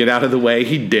for him to get out of the way.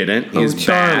 He didn't. He was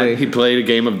Charlie. bad. He played a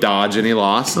game of dodge and he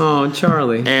lost. Oh,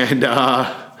 Charlie. And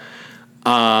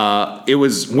it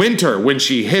was winter when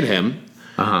she hit him.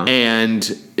 And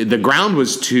the ground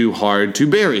was too hard to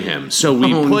bury him. So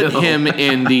we put him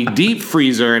in the deep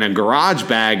freezer in a garage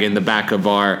bag in the back of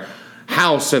our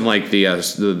house and like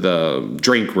the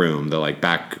drink room, the like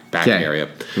back area.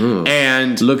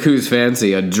 And look who's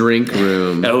fancy, a drink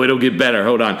room. Oh, it'll get better.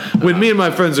 Hold on. When me and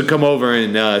my friends would come over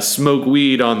and smoke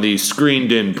weed on the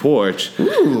screened-in porch,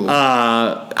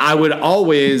 I would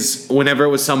always, whenever it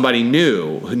was somebody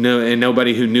new and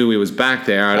nobody who knew he was back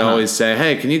there, I'd always say,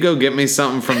 "Hey, can you go get me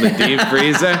something from the deep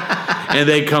freezer?" And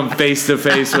they come face to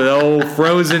face with old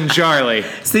frozen Charlie.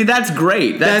 See, that's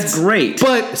great. That's great.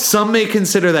 But some may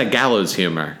consider that gallows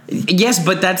humor. Yes,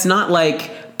 but that's not like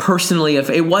personally. If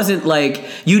it wasn't like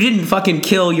you didn't fucking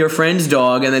kill your friend's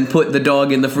dog and then put the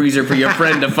dog in the freezer for your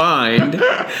friend to find,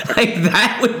 like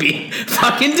that would be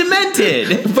fucking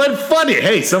demented. But funny.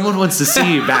 Hey, someone wants to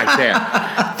see you back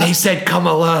there. They said come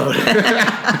alone.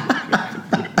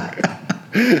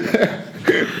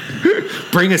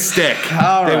 Bring a stick.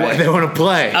 All right. They want to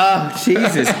play. Oh,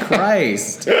 Jesus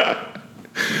Christ.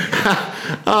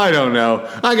 I don't know.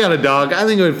 I got a dog. I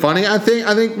think it would be funny. I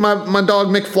think my dog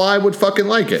McFly would fucking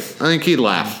like it. I think he'd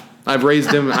laugh. I've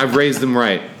raised him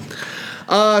right.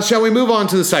 Shall we move on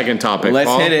to the second topic? Let's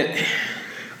Paul? hit it.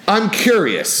 I'm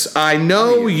curious. I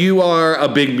know you are a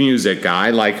big music guy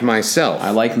like myself.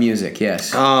 I like music,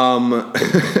 yes.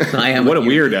 I am. What a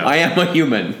weirdo. I am a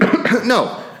human.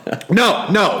 No.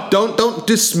 Don't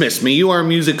dismiss me. You are a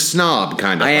music snob,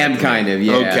 kind of. I am kind of,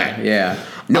 yeah. Okay. Yeah.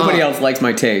 Nobody else likes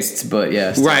my tastes, but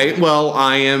yes. Right. Well,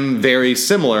 I am very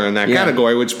similar in that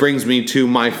category, which brings me to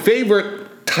my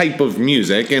favorite type of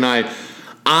music, and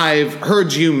I've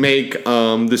heard you make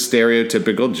the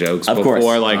stereotypical jokes before,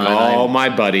 course. Like all my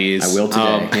buddies. I will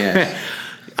today.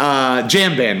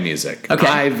 Jam band music. Okay.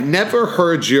 I've never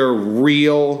heard your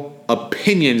real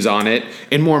opinions on it,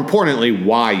 and more importantly,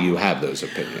 why you have those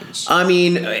opinions. I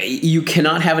mean, you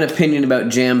cannot have an opinion about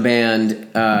jam band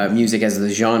music as the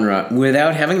genre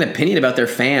without having an opinion about their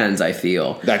fans. I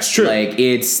feel that's true. Like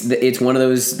it's one of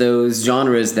those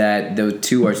genres that the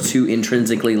two are too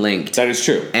intrinsically linked. That is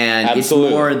true, and absolutely.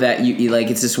 It's more that you like.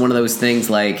 It's just one of those things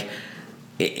like.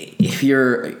 If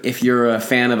you're a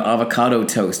fan of avocado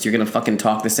toast, you're gonna fucking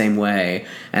talk the same way,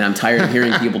 and I'm tired of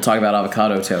hearing people talk about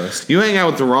avocado toast. You hang out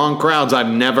with the wrong crowds.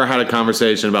 I've never had a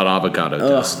conversation about avocado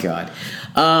toast. Oh God,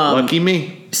 lucky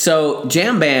me. So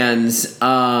jam bands,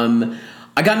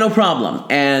 I got no problem,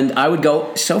 and I would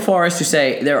go so far as to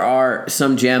say there are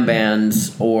some jam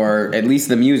bands, or at least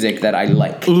the music that I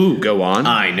like. Ooh, go on.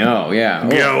 I know, yeah.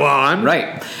 Go on.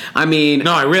 Right. I mean,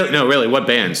 really. What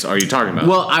bands are you talking about?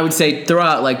 Well, I would say throw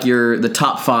out like the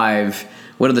top 5.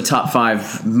 What are the top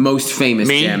 5 most famous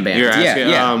jam bands? You're asking?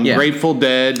 Yeah. Grateful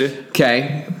Dead.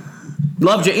 Okay.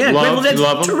 Love Grateful Dead's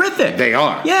love 'em. terrific. They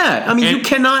are. Yeah, I mean, And- you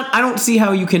cannot. I don't see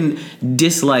how you can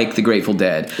dislike the Grateful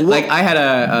Dead. Like, I had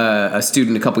a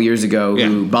student a couple years ago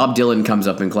who Bob Dylan comes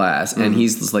up in class, and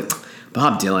he's just like,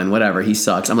 Bob Dylan, whatever, he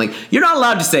sucks. I'm like, you're not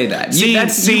allowed to say that. See, You I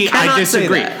cannot say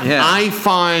disagree. that. Yeah. I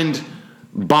find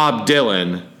Bob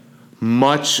Dylan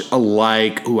much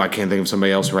alike. Ooh, I can't think of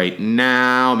somebody else right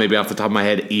now. Maybe off the top of my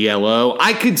head, ELO.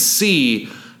 I could see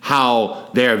how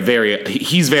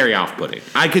he's very off-putting.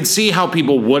 I could see how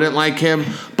people wouldn't like him,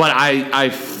 but I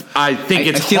think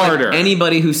it's I feel harder. Like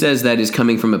anybody who says that is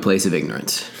coming from a place of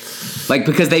ignorance. Like,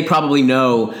 because they probably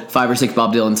know 5 or 6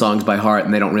 Bob Dylan songs by heart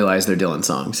and they don't realize they're Dylan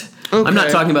songs. Okay. I'm not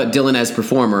talking about Dylan as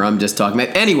performer. I'm just talking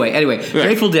about... Anyway. Right.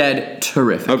 Grateful Dead,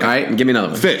 terrific. Okay. All right, and give me another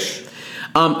one. Fish.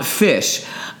 Fish.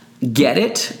 Get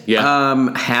it?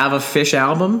 Yeah. Have a Fish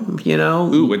album, you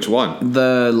know? Ooh, which one?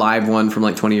 The live one from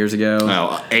like 20 years ago.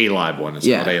 Oh, a live one. It's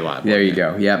called a live one. There you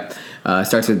go. Yep.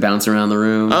 Starts with Bounce Around the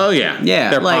Room. Oh, yeah.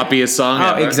 Yeah. Their poppiest song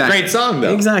ever. Exactly. Great song,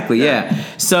 though. Exactly, yeah.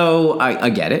 So,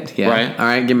 I get it. Yeah. Right. All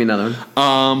right, give me another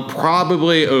one.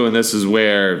 Probably, and this is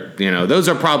where, those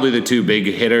are probably the 2 big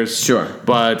hitters. Sure.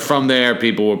 But from there,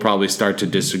 people will probably start to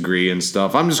disagree and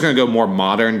stuff. I'm just going to go more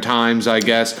modern times, I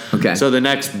guess. Okay. So the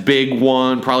next big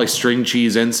one, probably String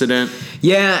Cheese Incident.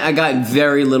 Yeah, I got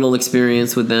very little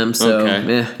experience with them,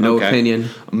 so no opinion.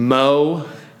 Mo.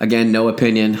 Again, no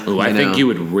opinion. Ooh, I think you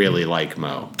would really like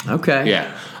Mo. Okay.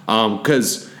 Yeah.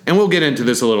 Because, and we'll get into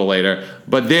this a little later,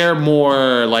 but they're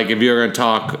more like, if you're going to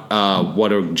talk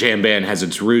what a jam band has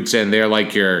its roots in, they're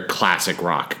like your classic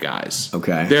rock guys.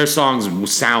 Okay. Their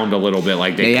songs sound a little bit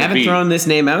like they haven't thrown this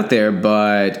name out there,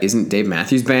 but isn't Dave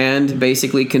Matthews Band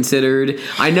basically considered?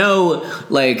 I know,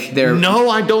 like, they're... No,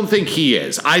 I don't think he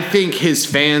is. I think his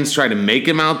fans try to make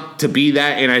him out to be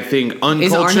that, and I think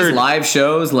Uncultured... Aren't his live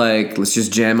shows like, let's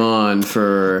just jam on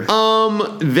for...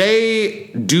 They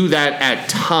do that at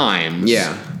times.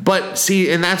 Yeah. But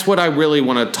see, and that's what I really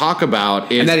want to talk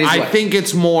about is I think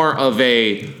it's more of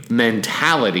a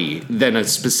mentality than a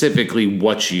specifically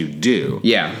what you do.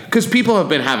 Yeah. Because people have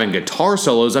been having guitar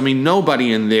solos. I mean,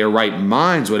 nobody in their right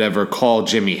minds would ever call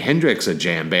Jimi Hendrix a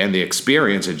jam band, The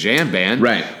Experience a jam band.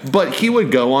 Right. But he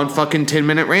would go on fucking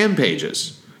 10-minute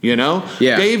rampages. You know?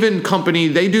 Yeah. Dave and company,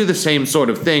 they do the same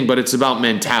sort of thing, but it's about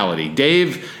mentality.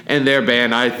 Dave and their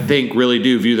band, I think, really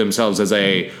do view themselves as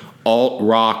a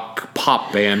alt-rock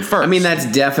pop band first. I mean,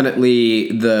 that's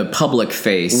definitely the public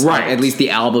face. Right. At least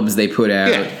the albums they put out,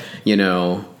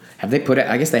 Yeah. Have they put out...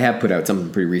 I guess they have put out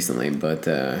something pretty recently, but...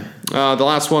 the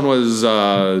last one was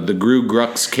the Gru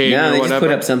Grux King or whatever. No, they just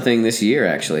put up something this year,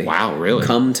 actually. Wow, really?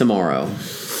 Come Tomorrow.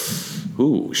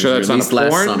 Ooh, sure that's not a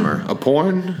porn? Last summer. A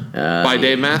porn? By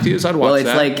Dave Matthews? I'd watch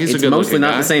that. Well, it's He's a it's good mostly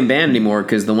not guy. the same band anymore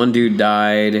because the one dude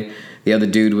died. The other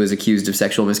dude was accused of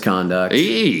sexual misconduct.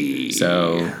 Hey,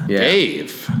 So, yeah.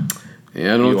 Dave.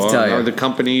 Yeah, I don't know what to tell You are you. the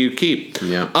company you keep.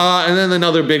 Yeah. And then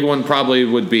another big one probably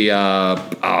would be,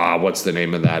 what's the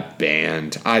name of that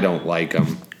band? I don't like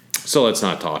them. So let's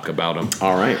not talk about them.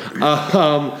 All right.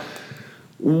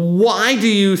 Why do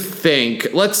you think,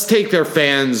 let's take their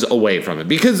fans away from it,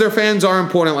 because their fans are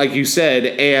important, like you said,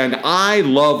 and I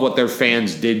love what their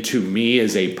fans did to me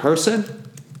as a person.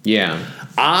 Yeah.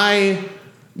 I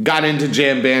got into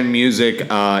jam band music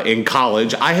in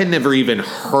college. I had never even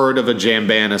heard of a jam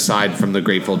band aside from the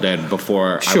Grateful Dead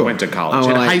before I went to college.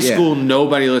 In high school,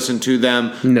 nobody listened to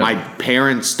them. No. My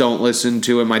parents don't listen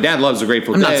to it. My dad loves the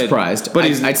Grateful Dead. I'm not surprised. But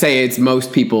I'd say it's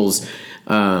most people's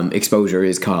exposure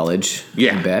is college.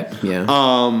 Yeah. I bet.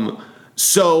 Yeah.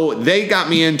 So they got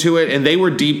me into it, and they were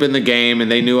deep in the game,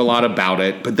 and they knew a lot about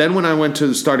it. But then when I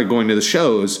started going to the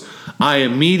shows, I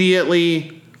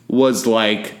immediately was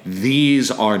like,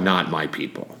 these are not my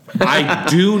people. I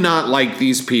do not like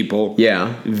these people.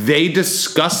 Yeah. They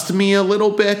disgust me a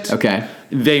little bit. Okay.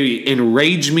 They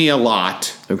enrage me a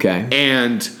lot. Okay.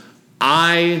 And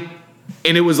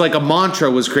it was like a mantra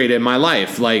was created in my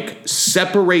life, like,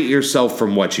 separate yourself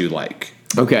from what you like.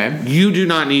 Okay. You do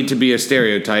not need to be a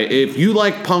stereotype. If you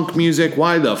like punk music,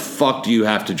 why the fuck do you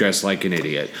have to dress like an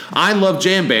idiot? I love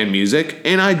jam band music,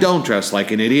 and I don't dress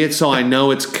like an idiot, so I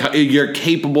know you're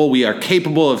capable. We are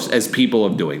capable as people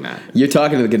of doing that. You're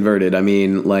talking to the converted. I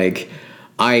mean, like,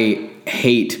 I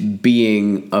hate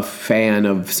being a fan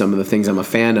of some of the things I'm a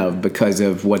fan of because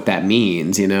of what that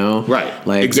means, you know? Right.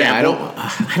 Like, Example?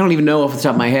 I don't even know off the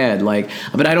top of my head. Like,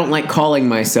 but I don't like calling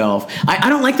myself. I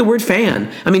don't like the word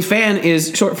fan. I mean, fan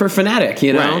is short for fanatic,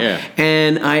 you know? Right, yeah.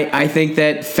 And I think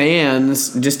that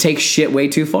fans just take shit way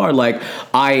too far. Like,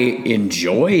 I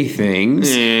enjoy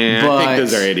things. Yeah, but I think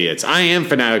those are idiots. I am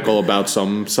fanatical about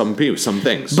some people, some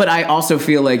things. But I also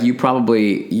feel like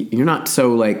you're not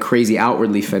so like crazy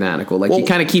outwardly fanatical. circle. Like, you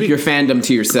kind of keep your fandom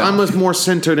to yourself. I'm a more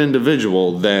centered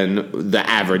individual than the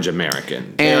average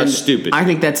American. They are stupid. I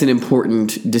think that's an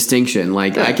important distinction.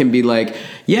 Like, I can be like,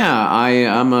 yeah,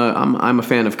 I'm a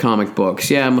fan of comic books.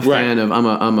 Yeah, I'm a fan of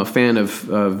I'm a fan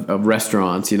of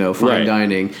restaurants. Fine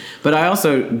dining. But I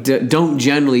also don't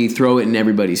generally throw it in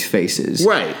everybody's faces.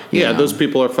 Right. Yeah, those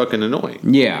people are fucking annoying.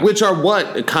 Yeah. Which are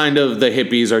what kind of the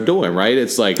hippies are doing, right?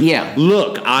 It's like,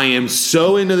 look, I am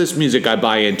so into this music, I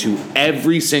buy into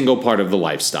every single part of the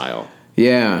lifestyle.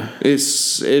 Yeah.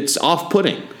 It's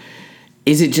off-putting.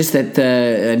 Is it just that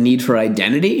the need for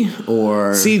identity,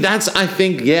 or? See, that's like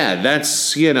there's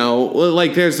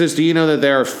this. Do you know that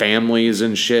there are families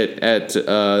and shit at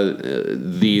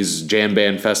these jam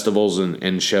band festivals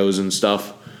and shows and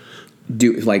stuff?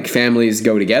 Do like families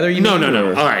go together? No.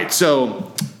 All right,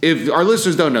 so if our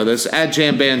listeners don't know this, at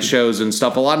jam band shows and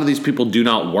stuff, a lot of these people do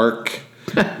not work.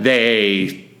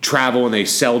 They travel and they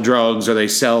sell drugs, or they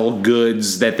sell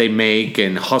goods that they make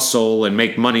and hustle and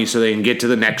make money so they can get to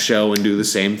the next show and do the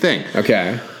same thing.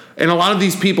 Okay. And a lot of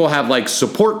these people have like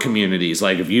support communities.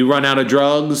 Like, if you run out of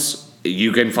drugs,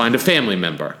 you can find a family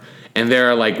member. And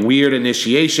there are like weird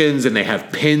initiations, and they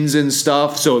have pins and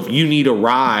stuff. So if you need a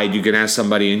ride, you can ask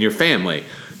somebody in your family.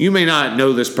 You may not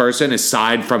know this person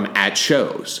aside from at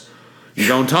shows. You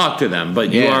don't talk to them,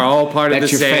 but you are all part of the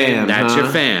same. That's your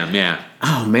fam, yeah.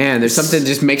 Oh man, there's something that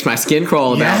just makes my skin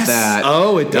crawl about that.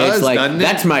 Oh, it does, it's like, doesn't it?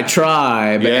 That's my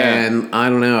tribe, and I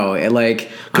don't know,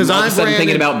 because I'm all of a sudden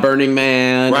thinking about Burning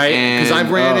Man, right? Because I've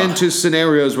ran into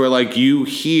scenarios where like you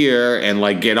hear and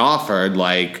like get offered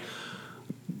like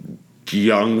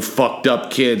young fucked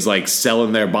up kids like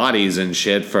selling their bodies and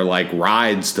shit for like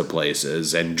rides to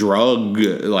places and drug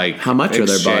like. How much exchange.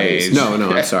 Are their bodies? No,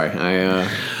 I'm sorry,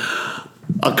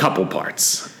 a couple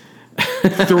parts.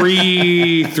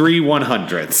 three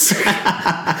 100s.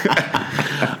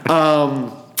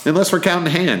 Unless we're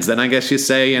counting hands, then I guess you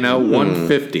say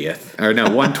 1/50th or no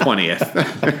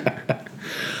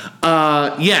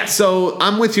 1/20th. So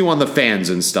I'm with you on the fans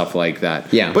and stuff like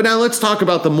that. Yeah. But now let's talk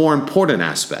about the more important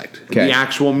aspect, the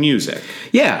actual music.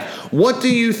 Yeah. What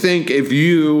do you think if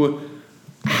you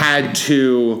had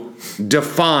to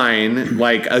define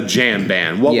like a jam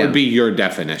band? What would be your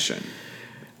definition?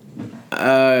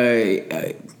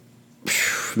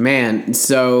 Man,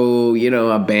 so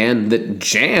a band that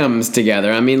jams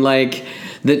together. I mean, like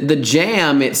the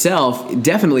jam itself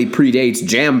definitely predates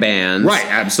jam bands, right?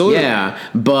 Absolutely, yeah.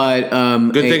 But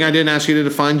good thing I didn't ask you to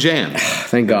define jam.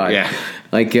 Thank God. Yeah.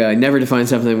 Like, never define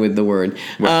something with the word.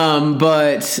 Right.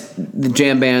 But the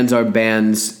jam bands are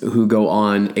bands who go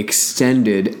on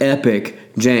extended, epic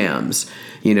jams.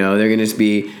 They're going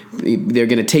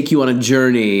to take you on a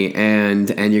journey, and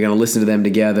you're going to listen to them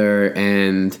together,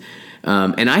 and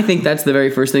I think that's the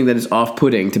very first thing that is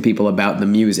off-putting to people about the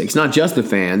music. It's not just the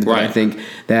fans, but I think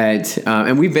that,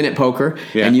 and we've been at poker,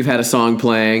 and you've had a song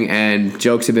playing, and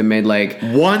jokes have been made like,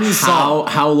 one song.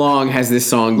 How long has this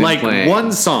song been playing? Like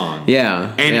one song.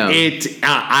 Yeah. And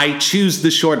I choose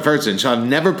the short version, so I've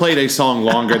never played a song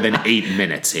longer than 8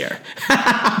 minutes here.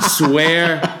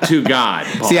 Swear to God,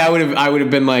 Paul. See, I would have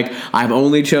been like, I've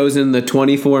only chosen the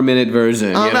 24-minute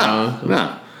version. Oh,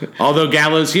 no. Although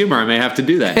gallows humor, I may have to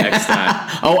do that next time.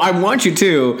 Oh, I want you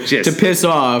to piss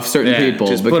off certain people.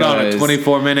 Just put on a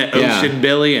 24-minute Ocean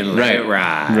Billy and let it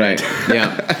ride. Right,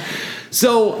 yeah.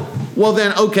 So, well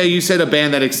then, okay, you said a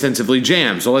band that extensively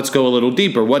jams. So let's go a little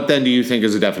deeper. What then do you think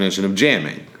is a definition of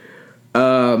jamming?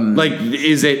 Like,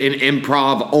 is it an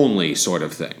improv only sort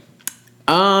of thing?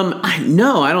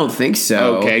 No, I don't think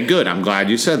so. Okay, good. I'm glad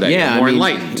you said that. Yeah, you're more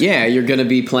enlightened. Yeah, you're going to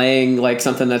be playing like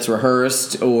something that's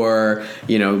rehearsed or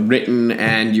written,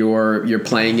 and you're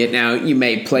playing it. Now you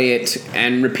may play it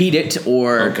and repeat it,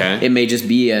 or it may just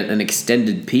be an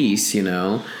extended piece.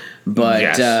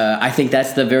 But I think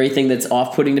that's the very thing that's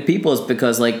off-putting to people, is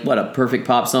because a perfect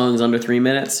pop song is under 3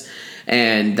 minutes.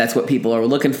 And that's what people are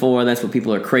looking for. That's what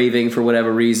people are craving for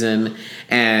whatever reason.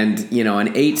 And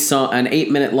an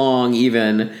 8 minute long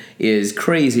even is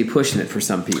crazy pushing it for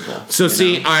some people. So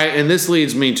see, all right, and this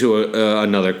leads me to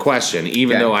another question.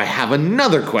 Even though I have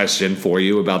another question for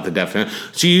you about the definition.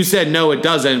 So you said no, it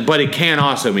doesn't, but it can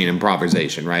also mean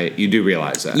improvisation, right? You do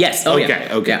realize that? Yes. Oh, okay.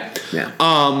 Yeah. Okay. Yeah.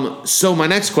 So my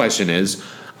next question is,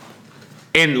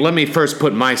 and let me first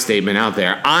put my statement out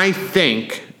there. I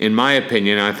think, in my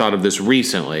opinion, I thought of this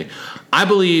recently, I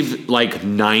believe like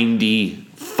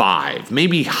 95,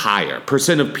 maybe higher,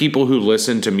 % of people who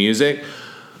listen to music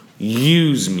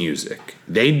use music.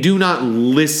 They do not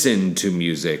listen to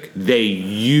music. They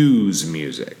use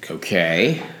music.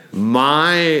 Okay.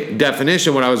 My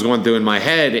definition, what I was going through in my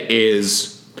head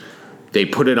is They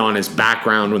put it on as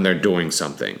background when they're doing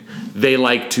something. They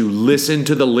like to listen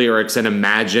to the lyrics and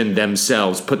imagine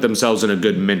themselves, put themselves in a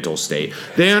good mental state.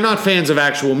 They are not fans of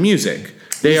actual music.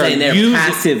 They're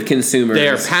passive consumers. They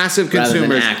are passive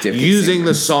consumers using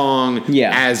the song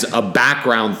as a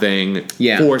background thing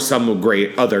for some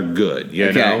great other good,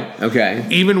 you know? Okay.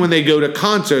 Even when they go to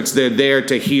concerts, they're there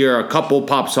to hear a couple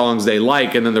pop songs they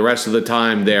like, and then the rest of the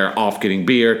time they're off getting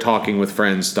beer, talking with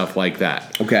friends, stuff like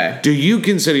that. Okay. Do you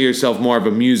consider yourself more of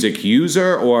a music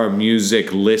user or a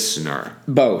music listener?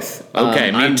 Both.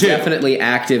 Okay, me I'm too. definitely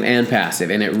active and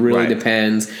passive, and it really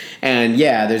depends. And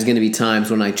there's going to be times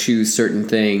when I choose certain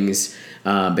things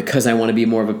because I want to be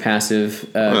more of a passive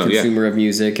consumer of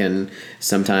music, and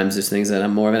sometimes there's things that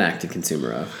I'm more of an active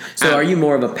consumer of. So are you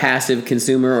more of a passive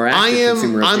consumer or active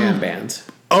consumer of jam bands?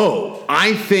 Oh,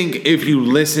 I think if you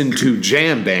listen to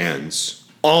jam bands,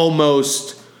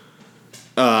 almost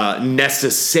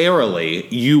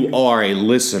necessarily you are a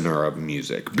listener of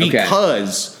music.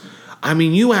 Because... I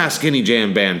mean, you ask any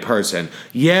jam band person,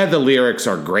 the lyrics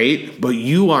are great, but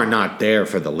you are not there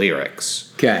for the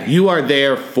lyrics. Okay. You are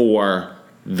there for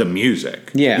the music.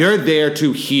 Yeah. You're there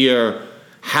to hear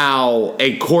how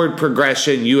a chord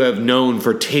progression you have known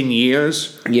for 10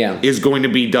 years is going to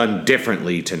be done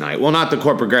differently tonight. Well, not the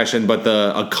chord progression, but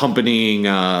the accompanying,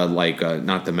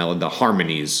 not the melody, the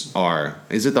harmonies are.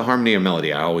 Is it the harmony or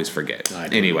melody? I always forget.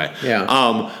 Anyway.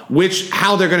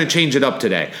 How they're going to change it up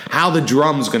today. How the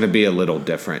drum's going to be a little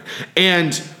different.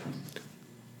 And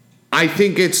I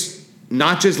think it's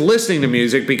not just listening to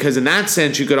music, because in that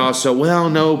sense you could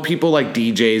also, people like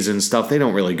DJs and stuff, they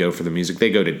don't really go for the music. They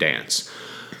go to dance.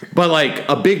 But,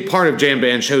 a big part of jam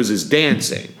band shows is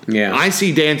dancing. Yeah. I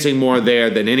see dancing more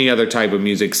there than any other type of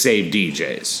music, save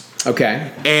DJs.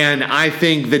 Okay. And I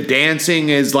think the dancing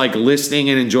is,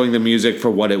 listening and enjoying the music for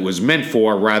what it was meant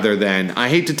for, rather than, I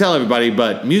hate to tell everybody,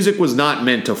 but music was not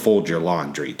meant to fold your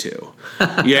laundry to.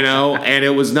 You know? And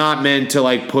it was not meant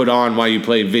to, put on while you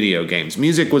play video games.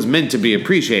 Music was meant to be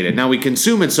appreciated. Now, we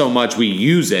consume it so much, we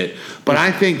use it. But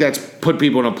I think that's put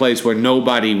people in a place where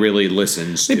nobody really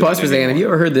listens to it. Pause for a second. Have you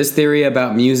ever heard this theory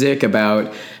about music,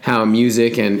 about how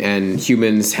music and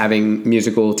humans having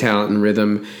musical talent and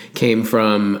rhythm came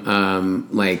from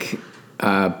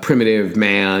primitive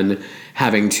man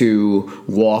having to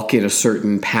walk in a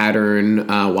certain pattern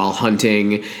while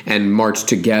hunting and march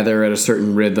together at a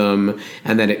certain rhythm,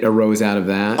 and then it arose out of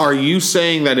that? Are you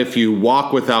saying that if you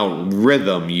walk without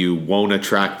rhythm, you won't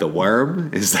attract the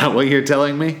worm? Is that what you're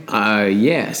telling me?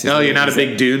 Yes. No, you're not a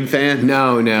big Dune fan?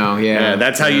 No, Yeah,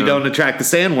 that's how you don't attract the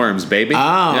sandworms, baby.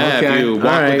 Oh, okay. If you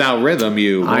walk without rhythm,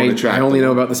 you won't attract I only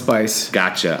know about the spice.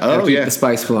 Gotcha. Gotta keep the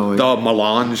spice flowing. The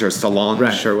melange or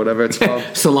Solange or whatever it's called.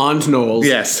 Solange Knowles.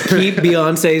 Yes. Keep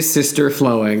Beyonce's sister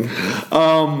flowing.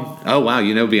 Oh, wow.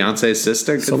 You know Beyonce's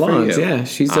sister? Good Solange, for you. yeah.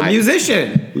 She's a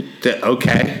musician.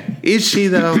 Okay. Is she,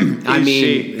 though?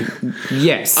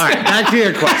 Yes. All right, back to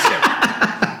your question.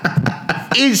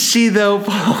 Is she, though,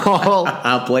 Paul?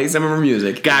 I'll play some of her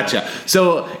music. Gotcha.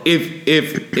 So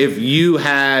if you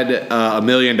had $1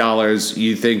 million,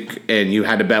 you think, and you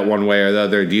had to bet one way or the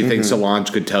other, do you think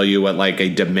Solange could tell you what a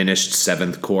diminished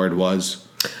seventh chord was?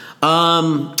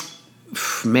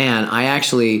 Man, I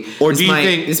actually... Or do you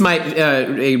think... This might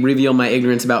reveal my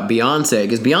ignorance about Beyonce,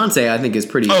 because Beyonce, I think, is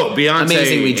pretty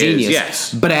amazingly genius.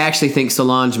 Yes. But I actually think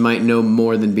Solange might know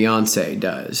more than Beyonce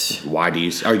does. Why do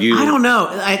you... Are you... I don't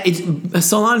know.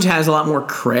 Solange has a lot more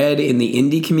cred in the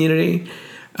indie community.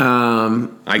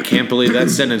 I can't believe that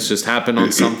sentence just happened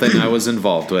on something I was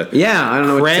involved with. Yeah, I don't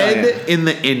know what to tell you. Cred in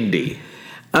the indie.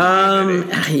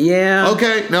 Yeah.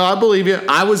 Okay, no, I believe you.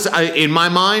 In my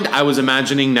mind, I was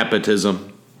imagining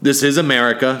nepotism. This is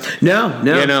America. No.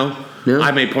 You know? No.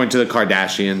 I may point to the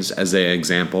Kardashians as an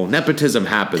example. Nepotism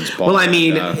happens, Paul. Well, I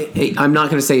mean, I'm not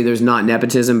going to say there's not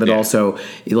nepotism, but also,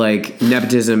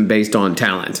 nepotism based on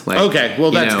talent. Okay,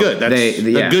 well, that's good. That's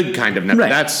the good kind of nepotism. Right.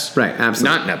 That's absolutely.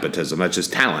 not nepotism. That's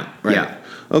just talent. Right? Yeah.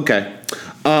 Okay.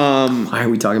 Why are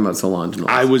we talking about Solange?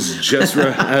 I was just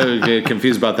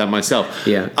confused about that myself.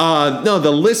 Yeah. No,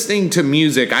 the listening to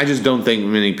music, I just don't think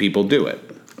many people do it.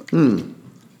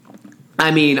 I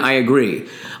mean, I agree.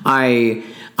 I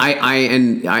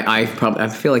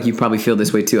feel like you probably feel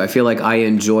this way too. I feel like I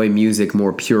enjoy music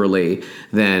more purely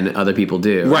than other people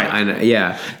do. Right.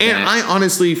 And I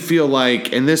honestly feel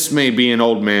like, and this may be an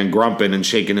old man grumping and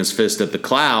shaking his fist at the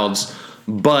clouds,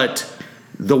 but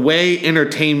the way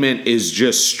entertainment is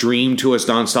just streamed to us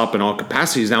nonstop in all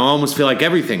capacities now, I almost feel like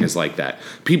everything is like that.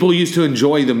 People used to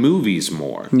enjoy the movies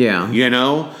more. Yeah. You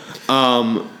know?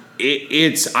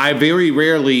 I very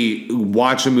rarely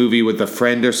watch a movie with a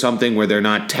friend or something where they're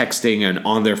not texting and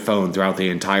on their phone throughout the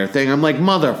entire thing. I'm like,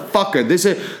 motherfucker, this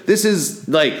is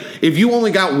like, if you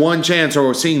only got one chance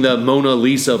or seeing the Mona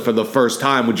Lisa for the first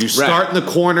time, would you start in the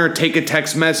corner, take a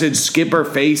text message, skip her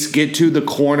face, get to the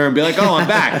corner and be like, oh, I'm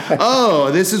back.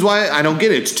 Oh, this is why I don't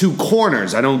get it. It's two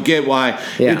corners. I don't get why.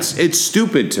 It's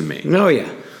stupid to me. Oh,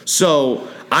 yeah. So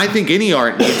I think any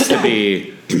art needs to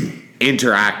be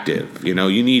interactive. You know,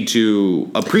 you need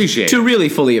to appreciate to really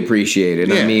fully appreciate it.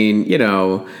 Yeah. I mean,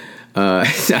 I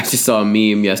just saw a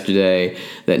meme yesterday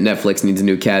that Netflix needs a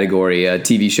new category: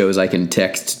 TV shows I can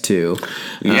text to.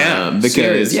 Because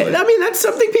seriously. I mean that's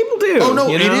something people do. Oh no,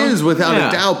 it is without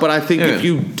a doubt. But I think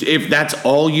if that's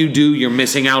all you do, you're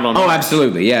missing out on. Oh,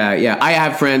 absolutely, yeah. I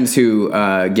have friends who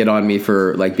get on me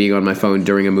for like being on my phone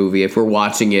during a movie if we're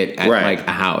watching it at like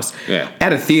a house. Yeah.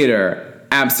 At a theater.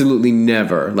 Absolutely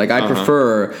never. Like I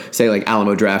prefer, say, like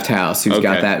Alamo Drafthouse, who's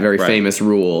got that very famous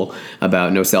rule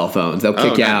about no cell phones. They'll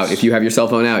kick you out if you have your cell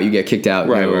phone out. You get kicked out.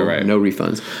 No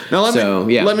refunds. Now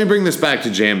let me bring this back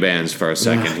to jam bands for a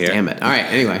second here. Damn it! All right.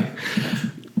 Anyway,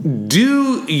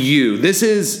 do you? This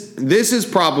is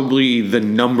probably the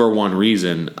number one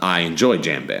reason I enjoy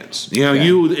jam bands. You know,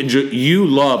 you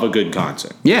love a good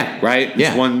concert. Yeah. Right? Yeah.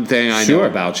 It's one thing I know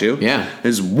about you. Yeah.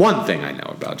 There's one thing I know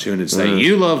about you, and it's that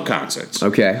you love concerts.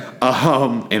 Okay.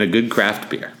 And a good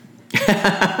craft beer.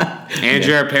 And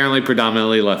you're apparently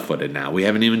predominantly left-footed now. We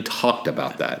haven't even talked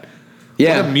about that.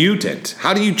 Yeah. What a mutant.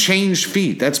 How do you change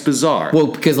feet? That's bizarre. Well,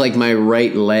 because like my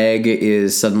right leg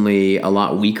is suddenly a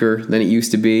lot weaker than it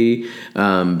used to be,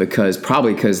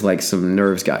 because like some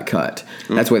nerves got cut.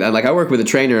 That's what I work with a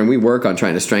trainer and we work on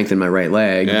trying to strengthen my right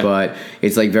leg, but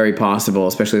it's like very possible,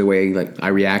 especially the way like I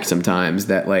react sometimes,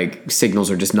 that like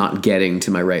signals are just not getting to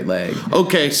my right leg.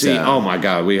 Okay, see, oh my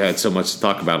God, we had so much to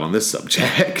talk about on this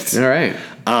subject. All right.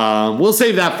 We'll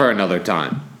save that for another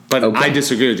time. But I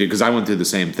disagree with you because I went through the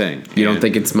same thing. You don't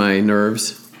think it's my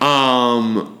nerves?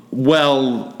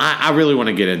 Well, I really want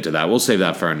to get into that. We'll save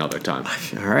that for another time.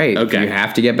 All right. Okay. You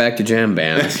have to get back to jam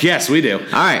bands. Yes, we do. All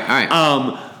right.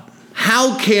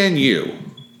 How can you?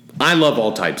 I love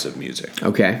all types of music.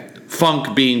 Okay.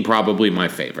 Funk being probably my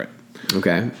favorite.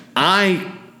 Okay.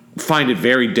 I find it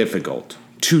very difficult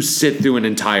to sit through an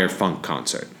entire funk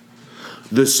concert.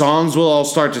 The songs will all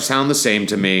start to sound the same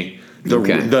to me.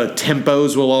 The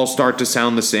tempos will all start to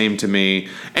sound the same to me.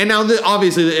 And now,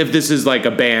 obviously, if this is like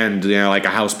a band, like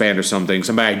a house band or something,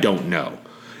 somebody I don't know.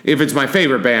 If it's my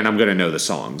favorite band, I'm going to know the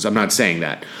songs. I'm not saying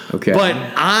that. Okay. But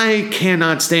I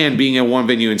cannot stand being at one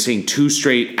venue and seeing 2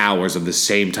 straight hours of the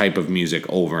same type of music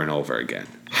over and over again.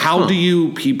 How do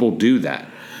you people do that?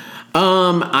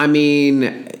 I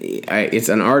mean, it's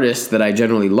an artist that I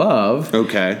generally love.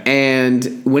 Okay.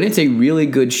 And when it's a really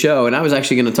good show, and I was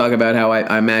actually going to talk about how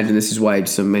I imagine this is why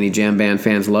so many jam band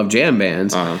fans love jam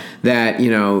bands, that,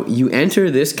 you enter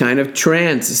this kind of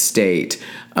trance state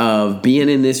of being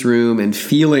in this room and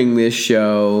feeling this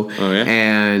show,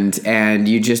 and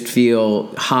you just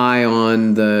feel high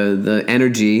on the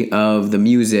energy of the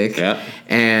music,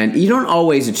 and you don't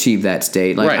always achieve that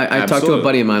state. Like I talk to a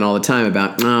buddy of mine all the time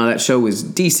about, that show was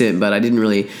decent, but I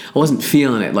wasn't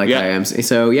feeling it like I am.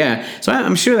 So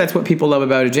I'm sure that's what people love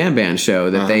about a jam band show,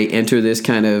 that they enter this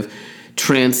kind of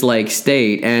trance-like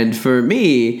state, and for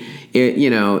me,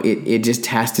 it just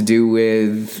has to do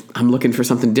with I'm looking for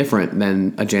something different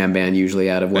than a jam band usually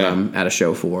out of what I'm at a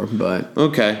show for. But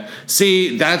okay,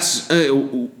 see, that's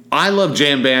I love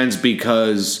jam bands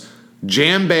because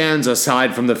jam bands,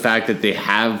 aside from the fact that they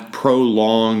have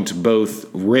prolonged both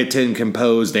written,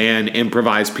 composed, and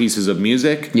improvised pieces of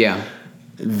music,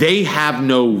 they have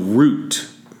no root.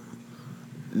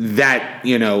 That,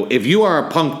 if you are a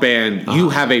punk band, you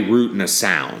have a root and a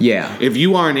sound. Yeah. If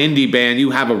you are an indie band,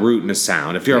 you have a root and a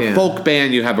sound. If you're a folk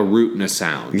band, you have a root and a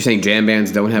sound. You're saying jam bands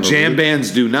don't have a root? Jam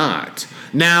bands do not.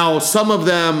 Now, some of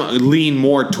them lean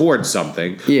more towards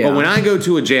something. Yeah. But when I go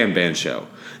to a jam band show,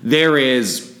 there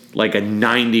is like a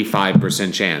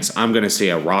 95% chance I'm going to see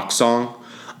a rock song,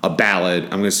 a ballad,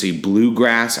 I'm going to see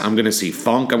bluegrass, I'm going to see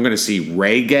funk, I'm going to see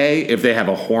reggae. If they have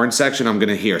a horn section, I'm going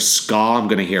to hear ska, I'm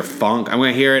going to hear funk, I'm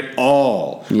going to hear it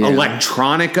all.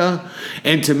 Electronica.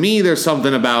 And to me, there's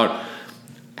something about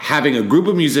having a group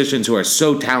of musicians who are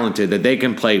so talented that they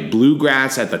can play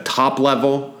bluegrass at the top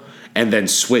level and then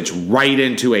switch right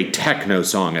into a techno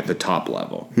song at the top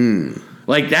level.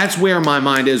 Like, that's where my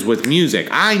mind is with music.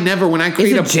 When I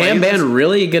create a jam band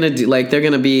really gonna do, like, they're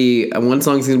gonna be, one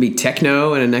song's gonna be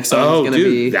techno and the next song's gonna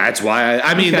be... that's why,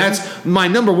 that's, my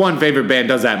number one favorite band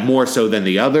does that more so than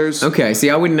the others. Okay, see,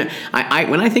 I wouldn't,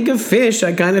 when I think of Phish,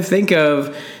 I kind of think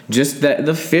of just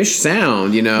the Fish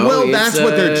sound, you know. Well, that's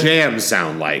what their jams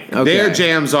sound like. Okay. Their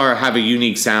jams have a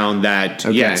unique sound that,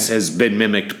 yes, has been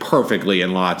mimicked perfectly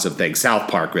in lots of things.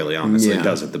 South Park really, honestly,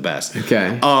 does it the best.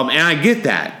 Okay. And I get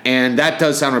that, and that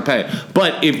does sound repetitive.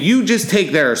 But if you just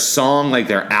take their song, like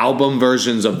their album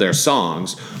versions of their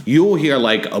songs, you'll hear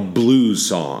like a blues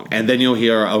song, and then you'll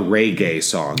hear a reggae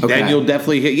song. Okay. Then you'll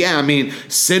definitely hear,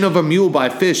 Sin of a Mule by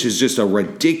Fish is just a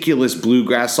ridiculous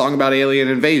bluegrass song about alien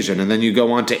invasion. And then you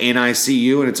go on to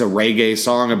NICU, and it's a reggae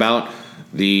song about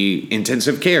the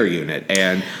intensive care unit.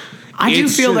 And I do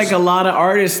feel like a lot of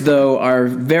artists, though, are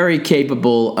very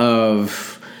capable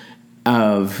of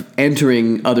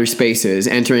entering other spaces,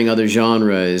 entering other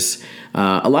genres.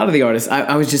 A lot of the artists,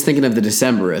 I was just thinking of the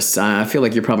Decemberists. I feel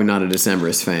like you're probably not a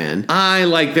Decemberist fan. I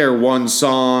like their one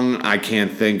song. I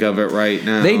can't think of it right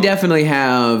now. They definitely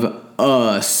have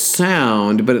a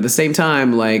sound, but at the same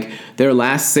time, like, their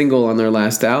last single on their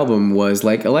last album was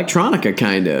like electronica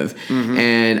kind of. Mm-hmm.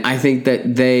 And I think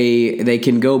that they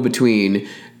can go between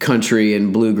country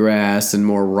and bluegrass and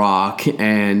more rock,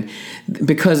 and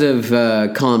because of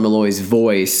Colin Meloy's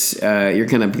voice, you're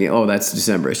kind of, that's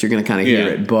Decemberist. You're going to kind of hear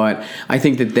it, but I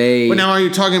think that they. But now, are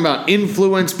you talking about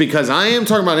influence? Because I am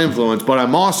talking about influence, but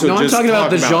I'm also I'm talking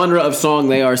about the genre of song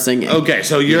they are singing. Okay,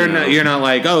 so you're not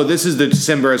like, this is the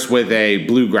Decemberists with a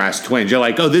bluegrass twinge. You're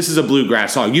like, this is a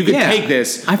bluegrass song. You could take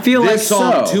this. I feel this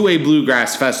song to a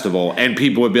bluegrass festival, and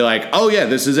people would be like,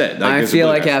 this is it. I feel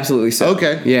like absolutely so.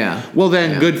 Okay, yeah. Well,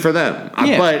 then good for them.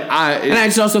 Yeah. But I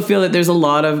just also feel that there's a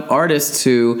lot of artists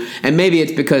who, and maybe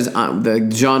it's because the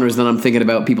genres that I'm thinking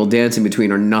about people dancing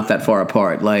between are not that far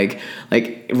apart. Like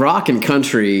rock and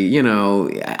country,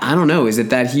 I don't know. Is it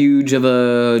that huge of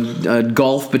a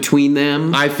gulf between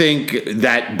them? I think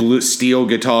that steel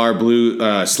guitar,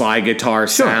 slide guitar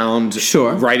sound.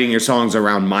 Sure. Writing your songs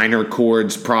around minor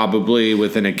chords, probably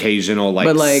with an occasional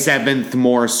seventh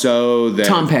more so than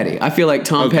Tom Petty. I feel like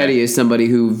Tom Petty is somebody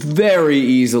who very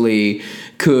easily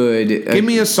could give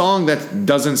me a song that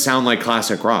doesn't sound like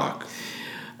classic rock.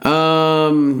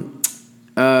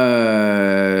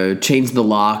 Change the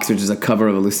Locks, which is a cover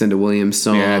of a Lucinda Williams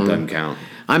song. Yeah, it doesn't count.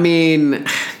 I mean,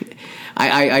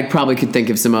 I probably could think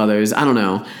of some others. I don't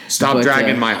know. Stop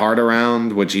Dragging My Heart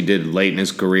Around, which he did late in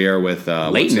his career with.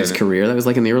 Late in his career? That was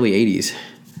like in the early 80s.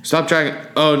 Stop Dragging...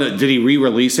 Oh, no, did he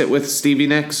re-release it with Stevie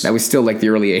Nicks? That was still like the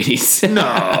early 80s. No.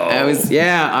 That was...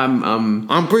 Yeah,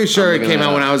 I'm pretty sure it came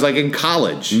out when I was like in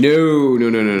college. No.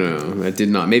 It did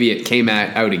not. Maybe it came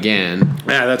out again.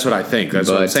 Yeah, that's what I think. That's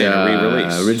what I'm saying, a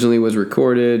re-release. Originally was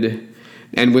recorded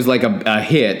and was like a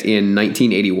hit in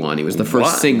 1981. It was the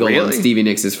first single on Stevie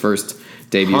Nicks' first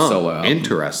debut solo album.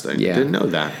 Interesting. Yeah. Didn't know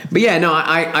that. But yeah, no,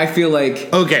 I feel like...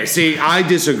 Okay, see, I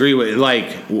disagree with...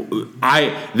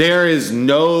 There is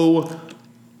no...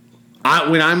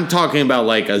 when I'm talking about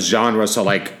like a genre, so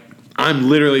like I'm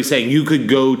literally saying you could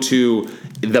go to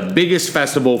the biggest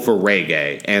festival for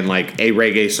reggae and like a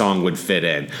reggae song would fit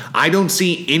in. I don't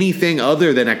see anything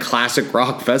other than a classic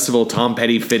rock festival Tom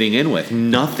Petty fitting in with.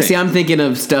 Nothing. See, I'm thinking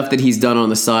of stuff that he's done on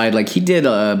the side. Like he did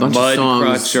a bunch of songs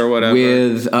Mudcrutch or whatever.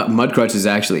 with Mudcrutch is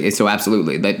actually so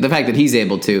absolutely the fact that he's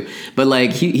able to. But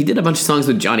like he did a bunch of songs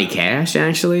with Johnny Cash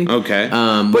actually. Okay,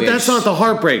 but that's not the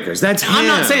Heartbreakers. That's him. I'm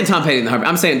not saying Tom Petty and the Heartbreakers.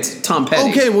 I'm saying Tom Petty.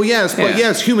 Okay, well yes, but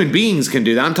yes, human beings can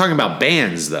do that. I'm talking about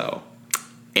bands though.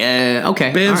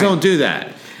 Okay. Bands don't do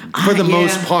that. For the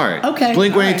most part. Okay.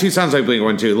 Blink-182 sounds like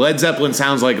Blink-182. Led Zeppelin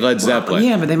sounds like Led Zeppelin.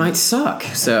 Yeah, but they might suck.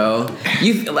 So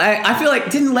I feel like,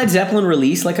 didn't Led Zeppelin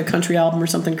release like a country album or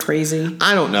something crazy?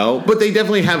 I don't know, but they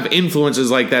definitely have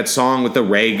influences like that song with the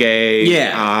reggae.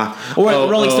 Yeah. Or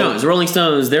Rolling Stones. Rolling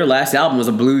Stones, their last album was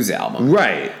a blues album.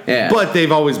 Right. Yeah. But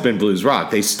they've always been blues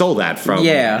rock. They stole that from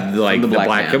the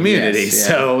black community. Yes,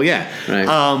 so yeah. Right.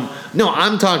 No,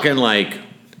 I'm talking like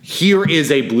here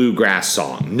is a bluegrass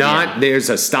song.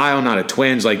 There's a style, not a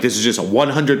twinge. Like this is just a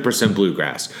 100%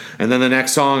 bluegrass. And then the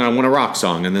next song, I want a rock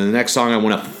song. And then the next song, I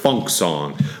want a funk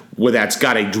song where that's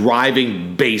got a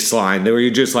driving bass line where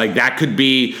you're just like, that could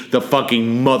be the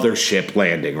fucking mothership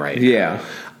landing right now. Yeah.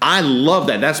 I love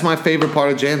that. That's my favorite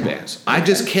part of jam bands. I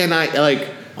just cannot, like...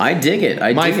 I dig it.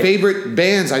 My favorite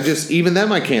bands, even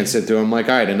them I can't sit through. I'm like,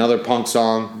 all right, another punk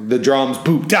song. The drums,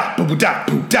 boop, da, boop, da,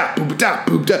 boop, da, boop, da,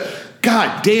 boop, da.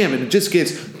 God damn, it just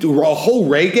gets a whole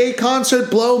reggae concert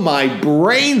blow my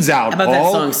brains out. How about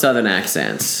that song Southern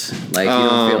Accents? Like, you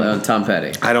don't feel it, Tom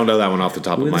Petty. I don't know that one off the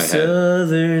top of my head.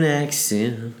 Southern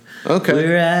accent. Okay.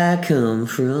 Where I come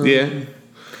from. Yeah.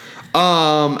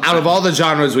 Out of all the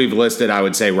genres we've listed, I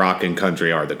would say rock and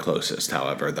country are the closest,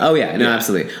 however. Though. Oh, yeah, no,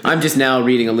 absolutely. I'm just now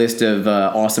reading a list of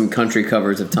awesome country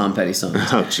covers of Tom Petty songs.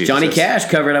 Oh, Jesus. Johnny Cash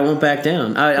covered I Won't Back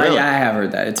Down. Really? I have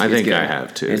heard that. I think good. I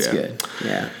have, too. It's good,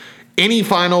 yeah. Any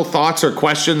final thoughts or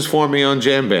questions for me on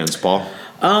jam bands, Paul?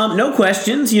 No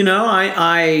questions.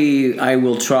 I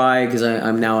will try because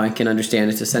I can understand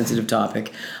it's a sensitive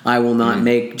topic. I will not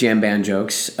make jam band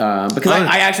jokes because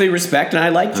I actually respect and I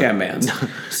like jam bands.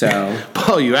 So,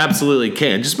 Paul, you absolutely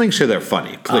can. Just make sure they're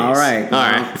funny, please. All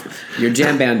right. Your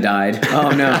jam band died. Oh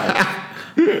no.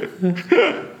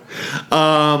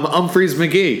 Humphreys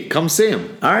McGee, come see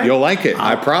him. All right. You'll like it.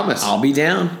 I promise. I'll be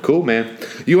down. Cool, man.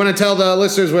 You want to tell the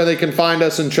listeners where they can find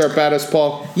us and chirp at us,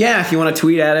 Paul? Yeah, if you want to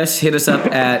tweet at us, hit us up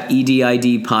at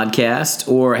EDID Podcast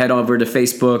or head over to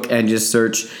Facebook and just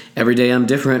search Every Day I'm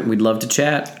Different. We'd love to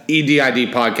chat.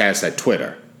 EDID Podcast at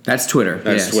Twitter. That's Twitter.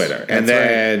 That's yes. Twitter. And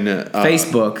then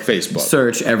Facebook. Facebook.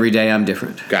 Search Every Day I'm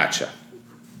Different. Gotcha.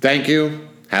 Thank you.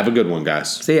 Have a good one,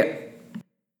 guys. See ya.